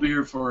Lobo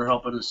Beer for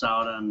helping us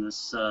out on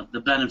this,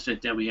 the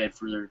benefit that we had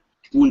for their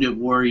Wounded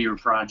Warrior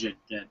project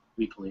that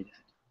we played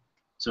at.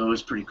 So it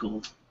was pretty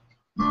cool.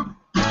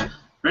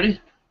 Ready?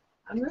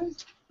 I'm ready.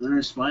 Under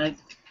This Flag.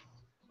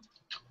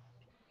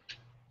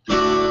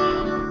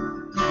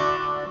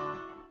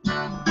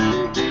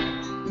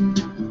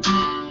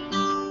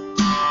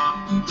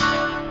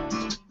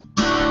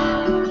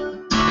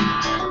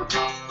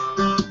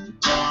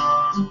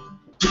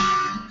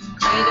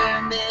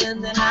 Greater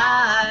men than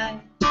I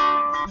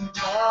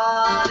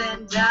fought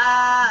and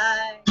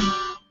died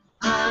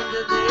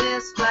under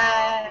this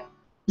flag.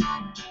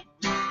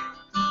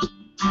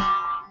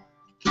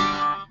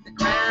 The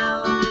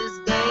ground is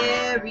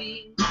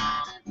buried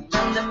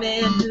from the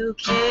men who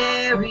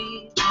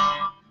carried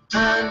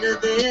under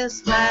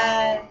this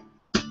flag.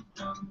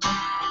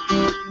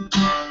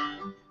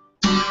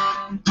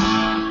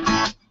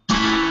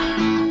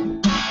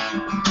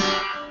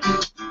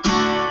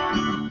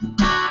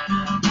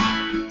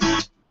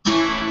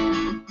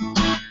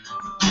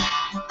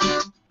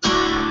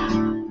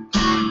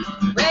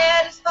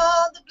 Red is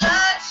for the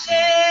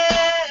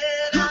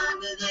bloodshed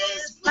under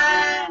this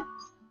flag.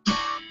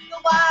 The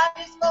white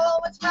is for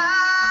what's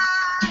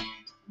right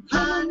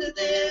under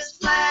this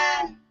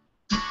flag.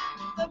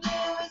 The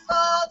blue is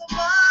for the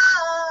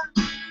one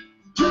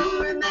who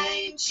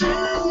remain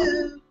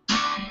true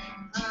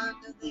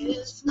under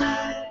this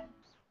flag.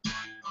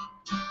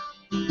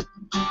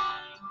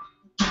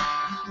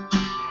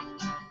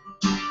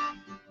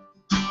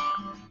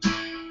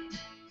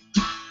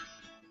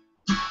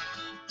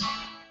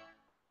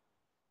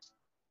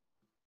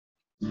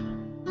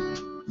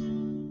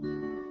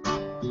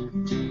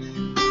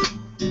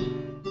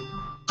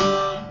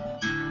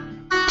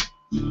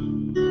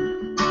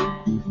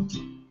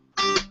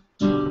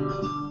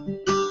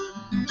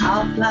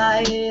 I'll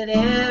fly it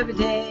every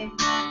day,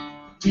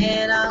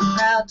 and I'm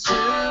proud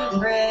to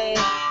pray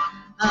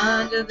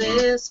under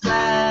this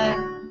flag.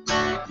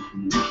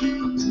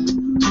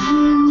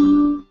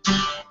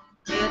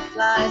 It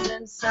flies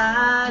in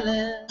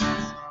silence,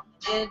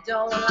 it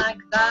don't like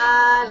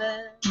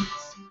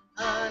violence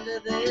under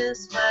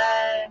this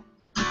flag.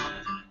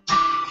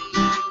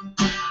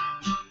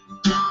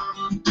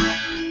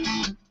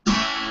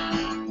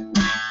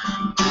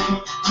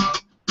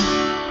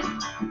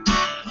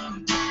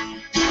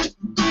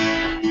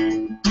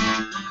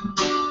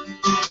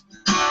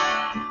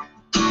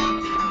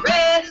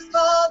 Red is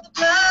for the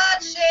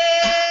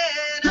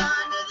bloodshed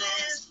under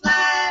this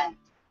flag.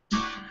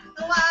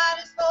 The white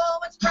is for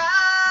what's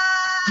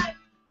right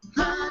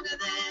under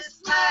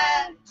this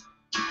flag.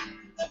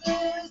 The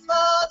blue is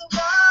for the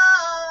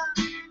ones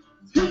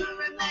who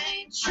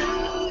remain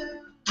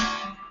true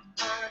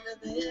under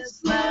this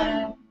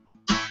flag.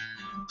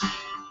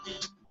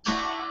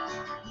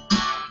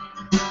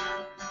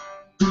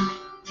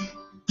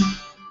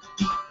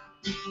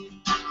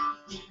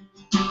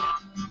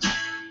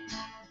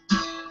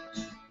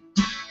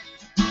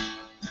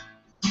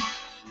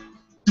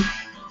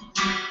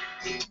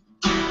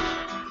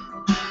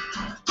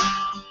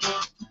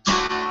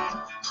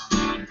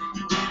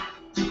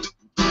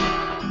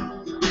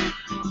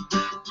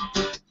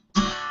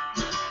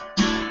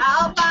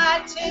 I'll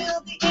fight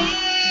till the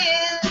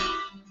end,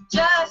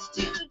 just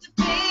to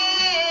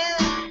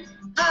defend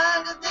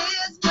under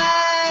this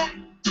flag.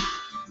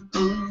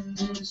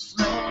 Under this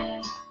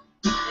flag.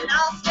 And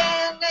I'll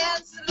stand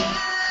and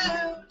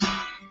salute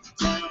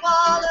to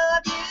all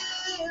of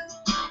you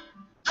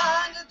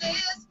under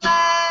this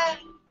flag.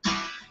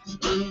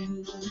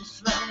 Under this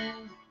flag.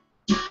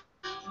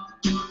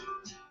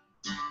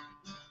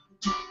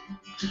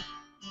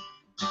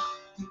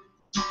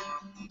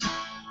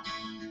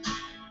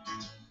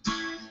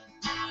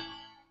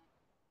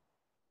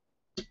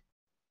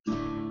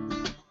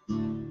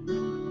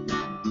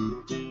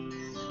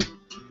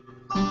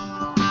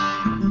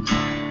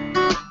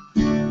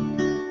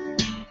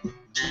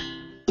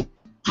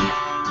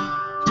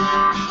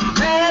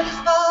 Red is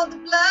for the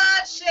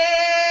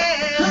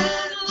bloodshed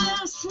under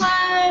this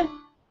flag.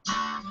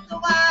 The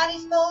white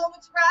is for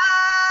what's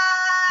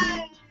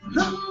right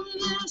under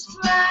this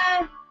flag.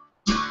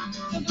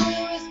 The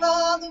blue is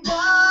for the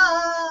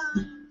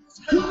ones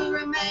who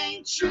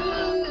remain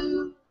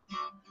true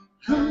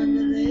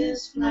under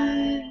this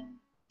flag.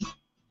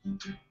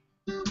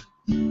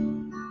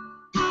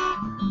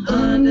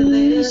 Under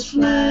this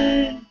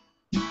flag.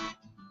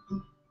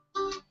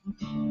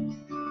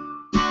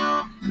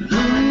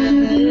 Under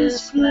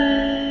this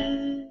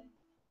flag.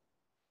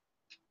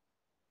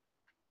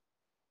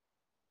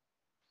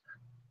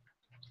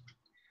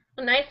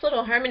 Nice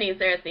little harmonies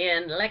there at the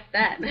end. I like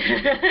that.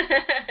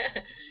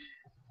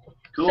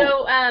 Cool.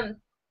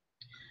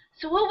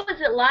 So what was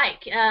it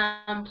like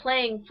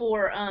playing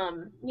for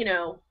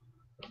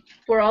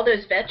for all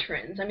those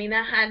veterans? I mean,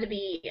 that had to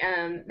be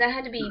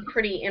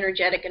pretty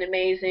energetic and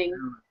amazing.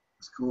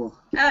 It's cool.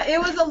 It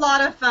was a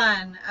lot of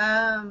fun.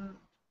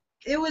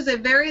 It was a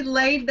very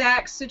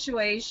laid-back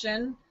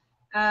situation.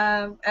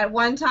 At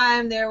one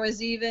time, there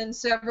was even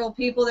several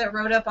people that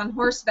rode up on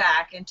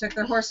horseback and took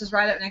their horses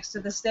right up next to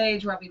the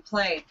stage while we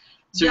played.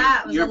 So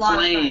That was you're a lot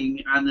playing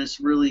of fun. on this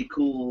really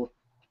cool,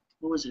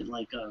 what was it,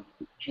 like a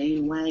hay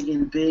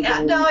wagon, big Yeah,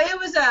 old... no, it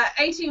was a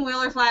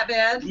 18-wheeler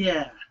flatbed.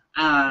 Yeah.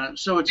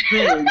 So it's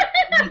big. And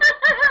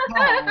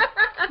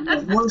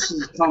the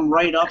horses come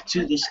right up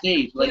to the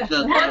stage, like Yeah,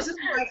 the horses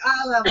were like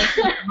eye level.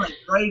 like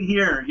right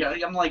here. Yeah,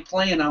 I'm like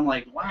playing. I'm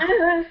like,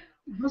 wow,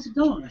 how's it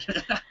going?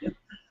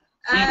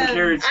 I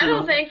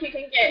don't think you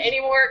can get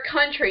any more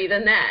country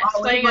than that.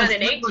 Oh, Playing on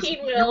an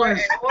 18-wheeler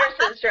and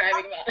horses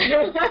driving by.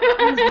 There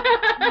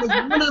was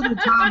one other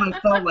time I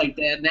felt like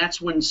that, and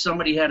that's when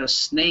somebody had a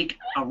snake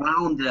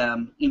around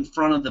them in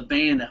front of the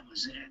band that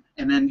was in.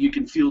 And then you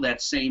can feel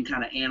that same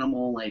kind of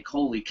animal, like,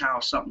 holy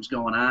cow, something's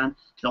going on.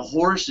 The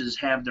horses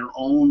have their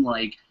own,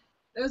 like,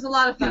 It was a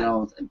lot of you fun.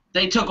 know,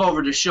 they took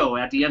over the show.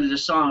 At the end of the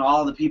song,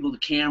 all the people, the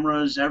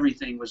cameras,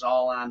 everything was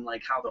all on,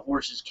 like, how the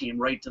horses came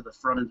right to the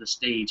front of the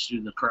stage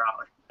through the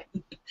crowd.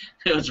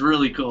 It was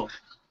really cool.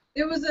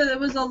 It was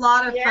a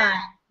lot of Yeah.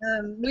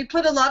 fun. We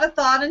put a lot of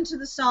thought into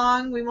the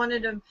song. We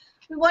wanted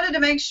to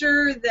make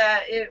sure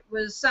that it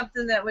was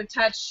something that would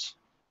touch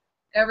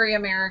every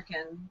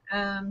American.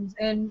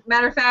 And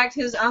matter of fact,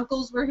 his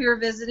uncles were here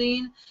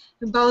visiting,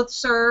 who both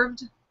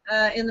served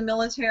in the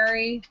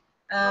military,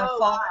 Oh,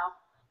 fought, wow.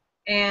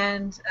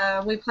 and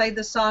we played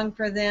the song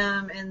for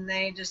them, and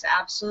they just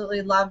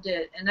absolutely loved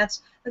it. And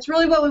that's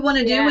really what we want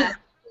to do with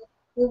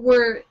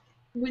it.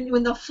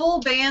 When the full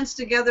band's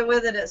together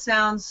with it, it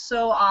sounds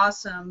so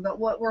awesome. But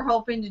what we're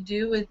hoping to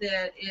do with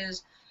it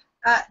is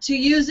to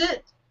use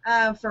it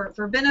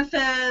for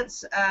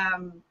benefits,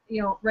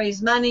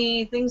 raise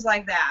money, things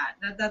like that.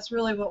 That's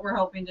really what we're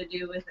hoping to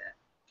do with it.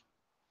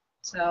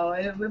 So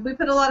we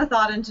put a lot of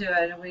thought into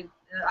it, and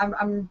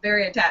I'm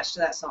very attached to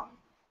that song.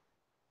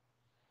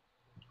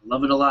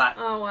 Love it a lot.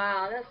 Oh,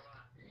 wow.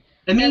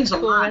 It means a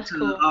cool, lot that's to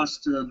cool. us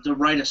to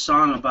write a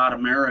song about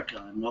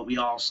America and what we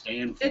all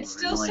stand for. It's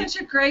still and, like,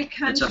 such a great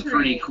country. it's a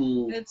pretty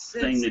cool It's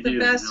thing to the do.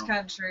 best you know?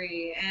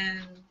 country,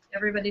 and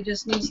everybody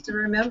just needs to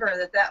remember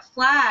that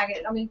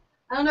flag. I mean,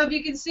 I don't know if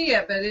you can see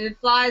it, but it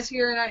flies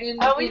here in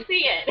Oh, we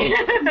see it.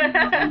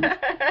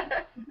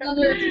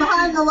 it's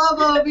behind the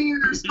logo of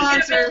your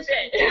sponsor.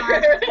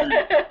 Yeah,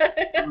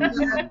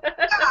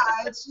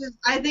 it's just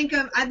I think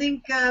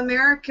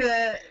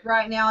America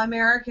right now,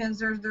 Americans,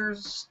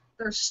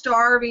 they're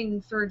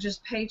starving for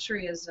just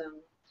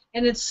patriotism,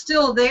 and it's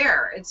still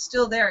there. It's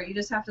still there. You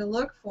just have to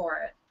look for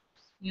it.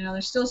 You know,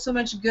 there's still so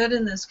much good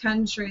in this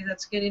country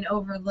that's getting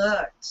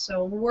overlooked.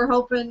 So we're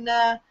hoping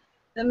that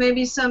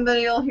maybe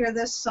somebody will hear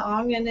this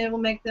song and it will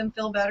make them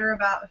feel better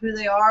about who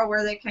they are,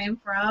 where they came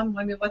from,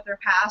 maybe what their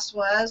past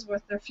was,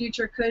 what their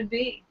future could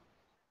be.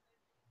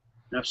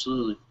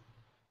 Absolutely.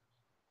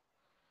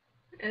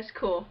 That's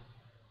cool.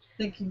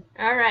 Thank you.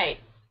 All right.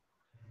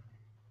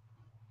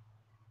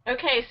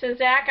 Okay, so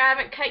Zach, I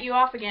haven't cut you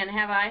off again,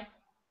 have I?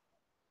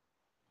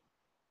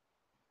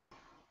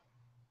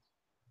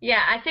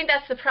 Yeah, I think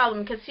that's the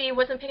problem, because see, he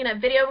wasn't picking up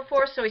video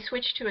before, so he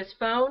switched to his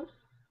phone.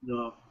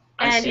 No.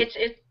 And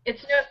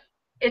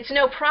it's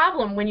no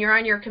problem when you're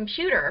on your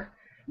computer.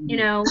 You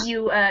know,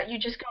 you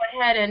just go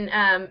ahead and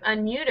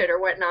unmute it or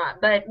whatnot.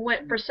 But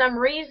for some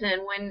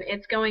reason, when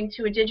it's going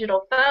to a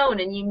digital phone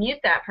and you mute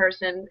that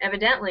person,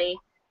 evidently,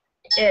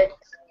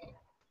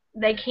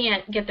 they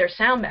can't get their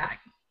sound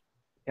back.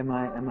 Am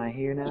I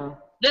here now?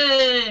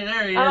 Hey,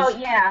 there he is. Oh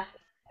yeah,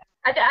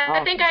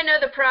 I think I know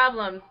the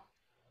problem.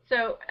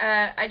 So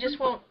I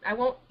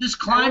won't Just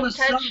climb a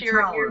touch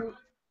cell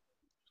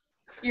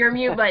your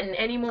mute button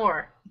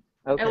anymore.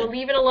 Okay. I will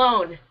leave it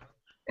alone.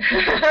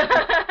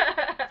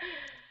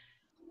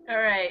 All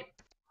right.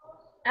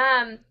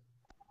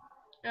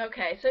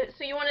 Okay.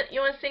 So you want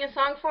to sing a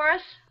song for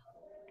us?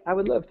 I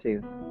would love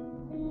to.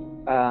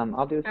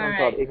 I'll do a song All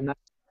called right. Ignite.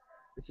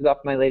 This is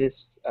off my latest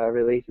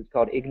release. It's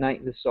called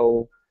Ignite the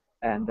Soul,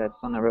 and that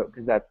song I wrote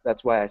because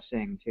that's why I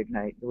sing, to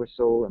ignite your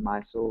soul and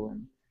my soul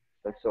and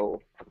the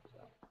soul.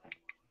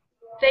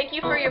 Thank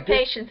you for your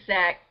patience,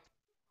 Zach.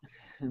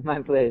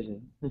 My pleasure.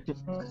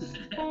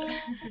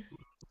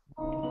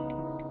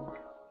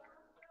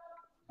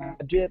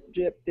 Drip,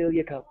 drip, fill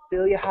your cup,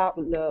 fill your heart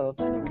with love.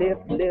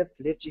 Lift, lift,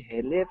 lift your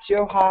head, lift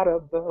your heart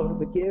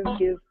above. Give,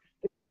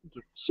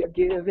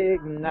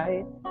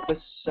 ignite the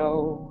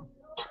soul.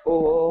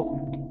 Oh.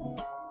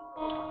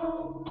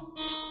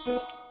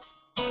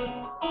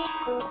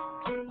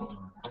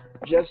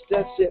 Just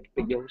a sip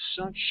of your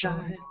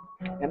sunshine,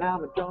 and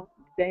I'm a drunk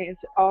dance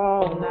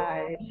all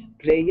night.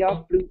 Play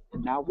your flute,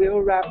 and I will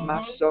wrap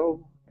my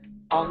soul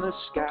on the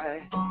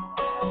sky.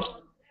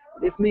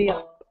 Lift me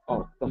up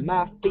off of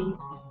my feet,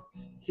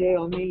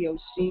 tell me your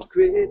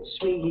secret,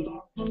 sweet.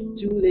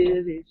 To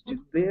live is to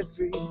be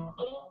free,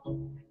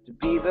 to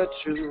be the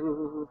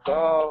truth.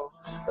 Oh,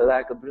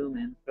 like a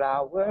blooming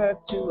flower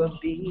to a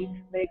bee,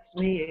 makes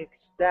me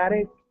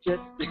ecstatic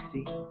just to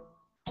see.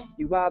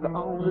 You are the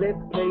only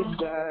place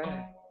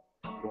I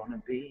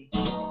wanna be.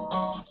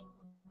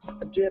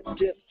 A drip,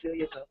 drip, fill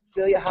your cup,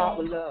 fill your heart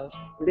with love.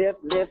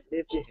 Lift, lift,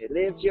 lift your head,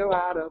 lift your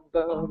heart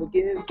above.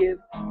 Give, give,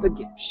 the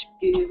gift,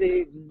 give,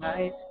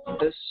 ignite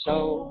the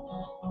soul.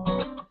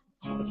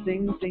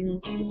 Sing, sing,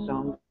 sing a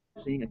song,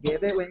 sing a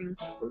give it wing.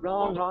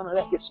 Run, run,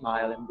 let your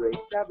smile embrace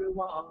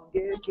everyone.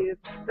 Give, give,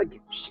 the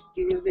gift,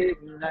 give,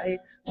 ignite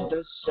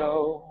the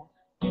soul.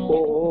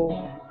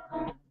 Oh.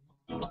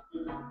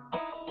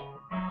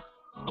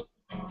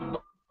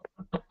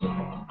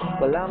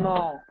 Well, I'm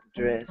all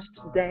dressed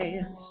to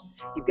dance.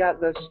 You got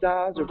the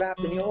stars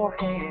wrapped in your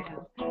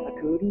hands. I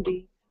couldn't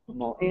be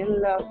more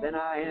in love than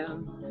I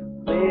am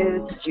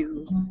with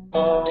you.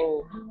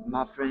 Oh,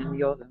 my friend,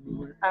 you're the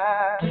moon,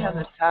 I am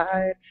the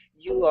tide.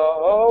 You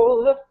are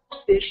all the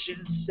fish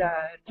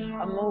inside.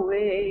 I'm a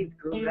wave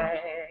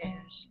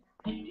crash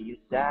to your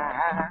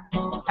side.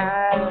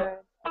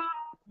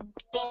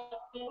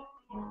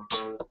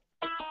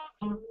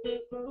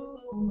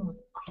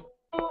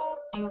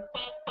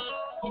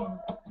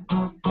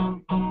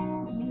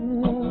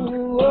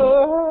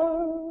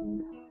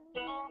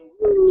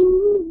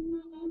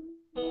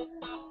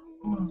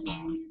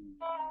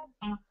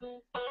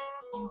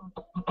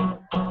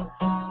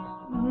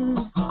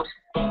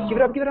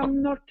 Give it up,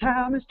 no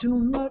time is too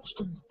much.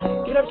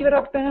 Give it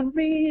up and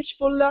reach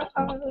for love.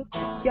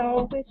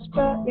 Your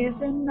whisper is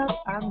enough,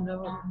 I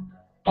know.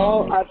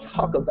 All I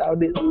talk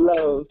about is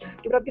love.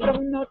 Give it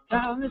up, no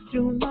time is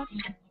too much.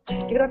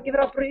 Give it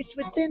up, reach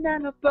within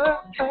and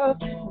above.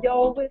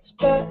 Your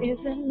whisper is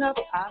enough,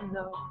 I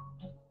know.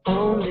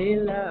 Only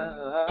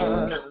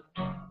love,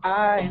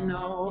 I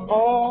know,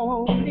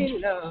 only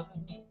love.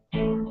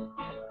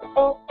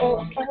 Oh,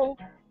 oh, oh,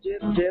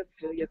 dip, dip,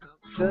 fill your cup,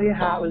 fill your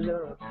heart with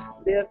love.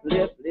 Lift,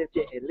 lift, lift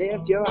your head,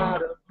 lift your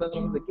heart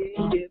above.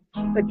 Again,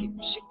 the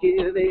gift you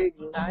give,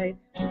 ignite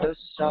the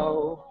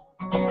soul.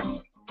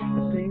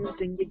 Sing,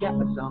 sing, you got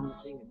a song,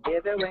 sing and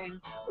give it wing.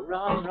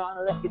 Run,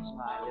 run, let your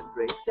smile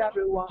embrace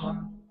everyone.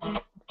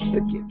 The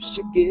gift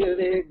you give,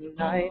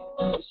 ignite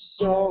the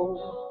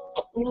soul.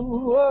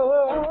 Ooh,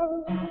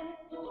 oh,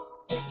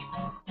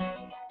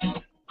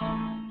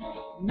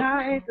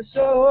 ignite the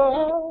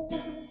soul.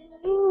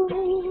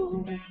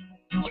 Ooh.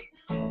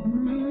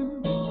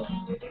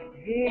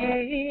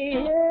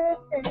 Hey,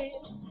 hey,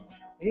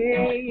 hey,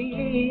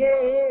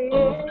 hey,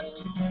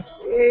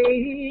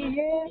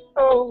 hey,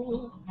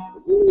 oh,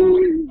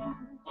 ooh,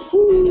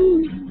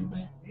 ooh,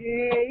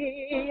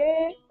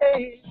 hey,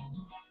 hey,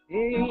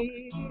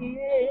 hey,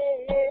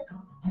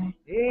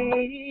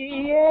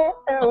 hey,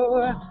 oh,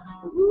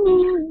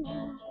 ooh,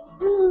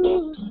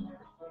 ooh,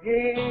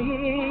 hey,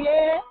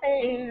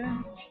 hey,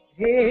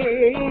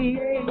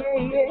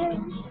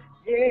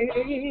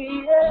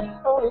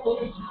 oh.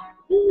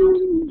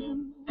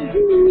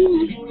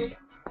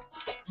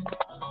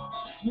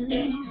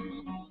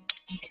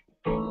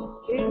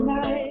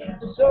 Ignite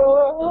the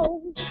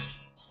soul,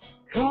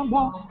 come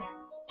on,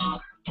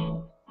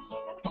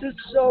 the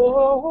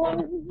soul,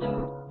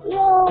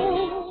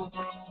 whoa.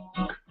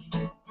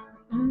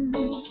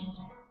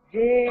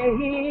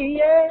 Hey,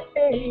 yeah,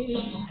 hey,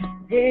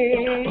 hey,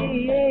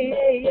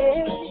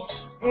 yeah,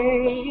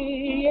 hey,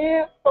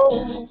 yeah,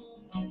 oh.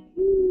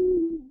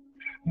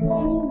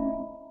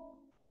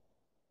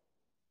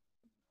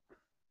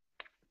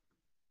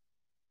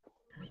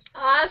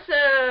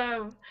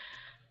 Awesome.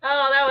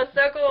 Oh, that was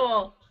so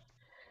cool.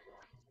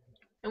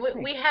 And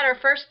we had our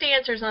first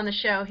dancers on the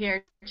show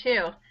here,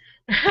 too.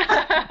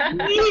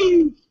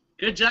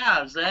 Good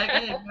job, Zach.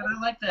 Hey, man,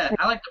 I like that.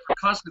 I like the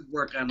percussive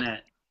work on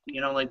that.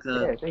 You know, like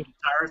the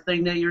guitar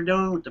thing that you're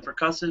doing with the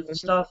percussive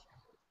stuff.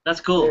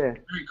 That's cool. Yeah.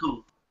 Very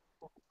cool.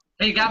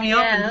 Hey, you got me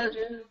up. And...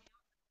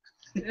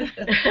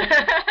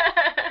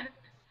 that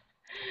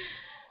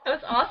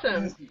was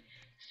awesome.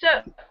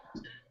 So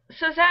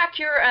Zach,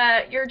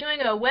 you're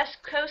doing a West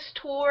Coast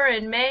tour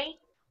in May.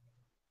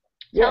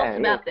 Tell us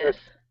about this.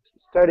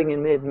 Starting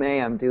in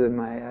mid-May, I'm doing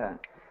my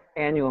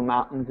annual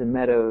Mountains and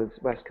Meadows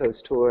West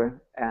Coast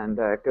tour, and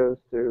it goes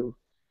through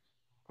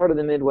part of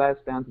the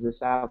Midwest down to the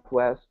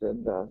Southwest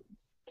and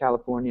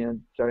California,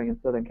 starting in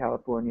Southern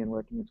California and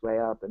working its way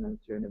up, and then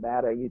through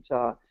Nevada,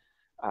 Utah,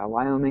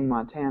 Wyoming,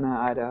 Montana,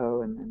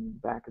 Idaho, and then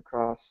back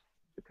across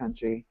the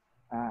country,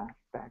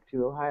 back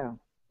to Ohio.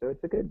 So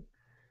it's a good,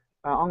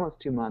 almost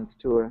 2 months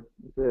tour.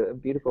 It's a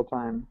beautiful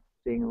time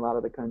seeing a lot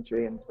of the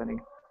country and spending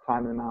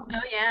time in the mountains.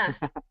 Oh, yeah.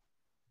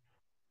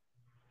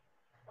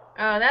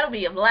 Oh, that'll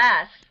be a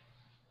blast.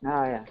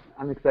 Oh, yeah.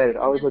 I'm excited.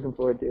 Always looking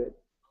forward to it.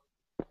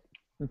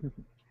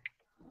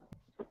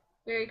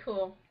 Very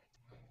cool.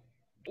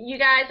 You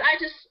guys,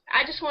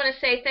 I just want to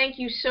say thank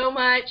you so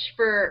much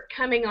for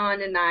coming on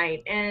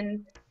tonight,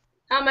 and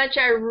how much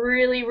I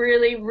really,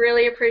 really,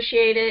 really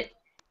appreciate it.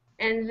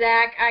 And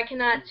Zach, I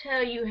cannot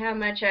tell you how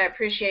much I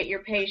appreciate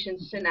your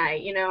patience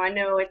tonight. You know, I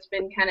know it's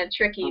been kind of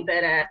tricky,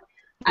 but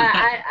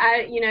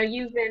you know,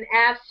 you've been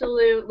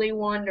absolutely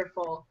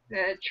wonderful,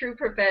 true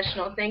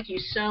professional. Thank you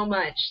so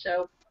much.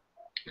 So,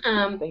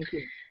 Thank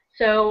you.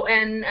 so,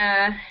 and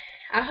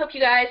I hope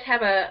you guys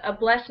have a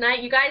blessed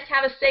night. You guys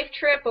have a safe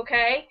trip,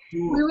 okay?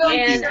 We will.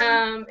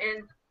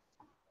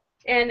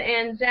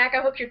 And Zach,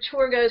 I hope your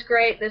tour goes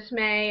great this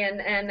May,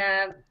 and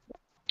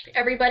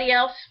everybody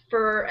else,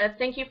 for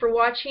thank you for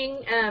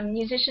watching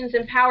Musicians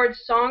Empowered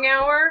Song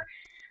Hour.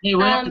 Hey,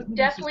 we'll have to do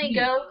Definitely this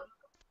again. go.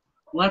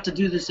 We'll have to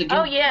do this again.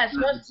 Oh yes,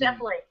 most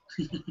definitely.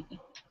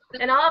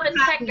 And I'll have a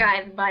tech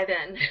guy by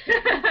then.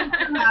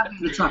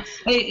 That's right.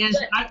 Hey,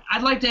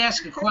 I'd like to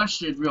ask a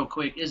question real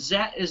quick. Is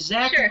Zach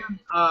Sure.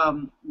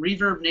 on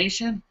Reverb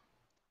Nation?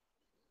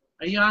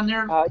 Are you on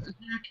there, Zach,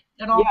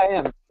 at all? Yeah, I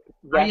am.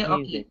 Are you? Zach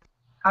Okay. Music.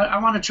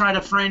 I want to try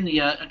to friend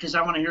you because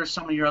I want to hear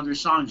some of your other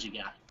songs you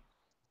got.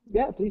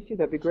 Yeah, please do.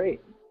 That'd be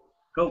great.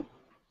 Go.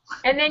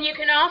 And then you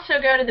can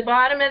also go to the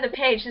bottom of the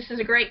page. This is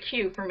a great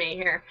cue for me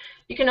here.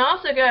 You can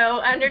also go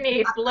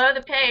underneath, below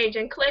the page,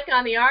 and click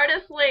on the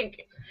artist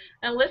link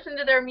and listen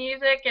to their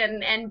music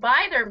and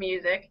buy their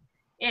music.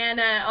 And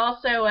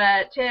also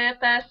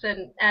tip us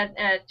and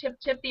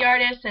tip the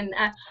artists. And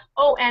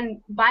oh,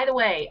 and by the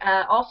way,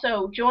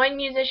 also join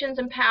Musicians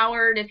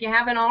Empowered if you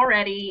haven't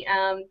already.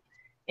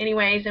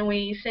 Anyways, and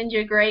we send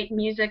you great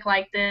music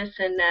like this,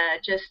 and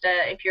just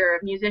if you're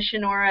a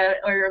musician or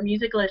a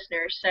music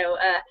listener. So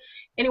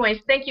anyways,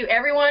 thank you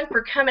everyone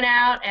for coming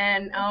out,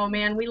 and oh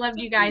man, we love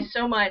you guys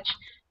so much.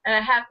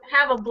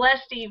 Have a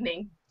blessed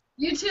evening.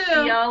 You too.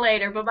 See y'all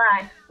later.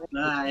 Bye-bye.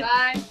 Bye.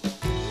 Bye.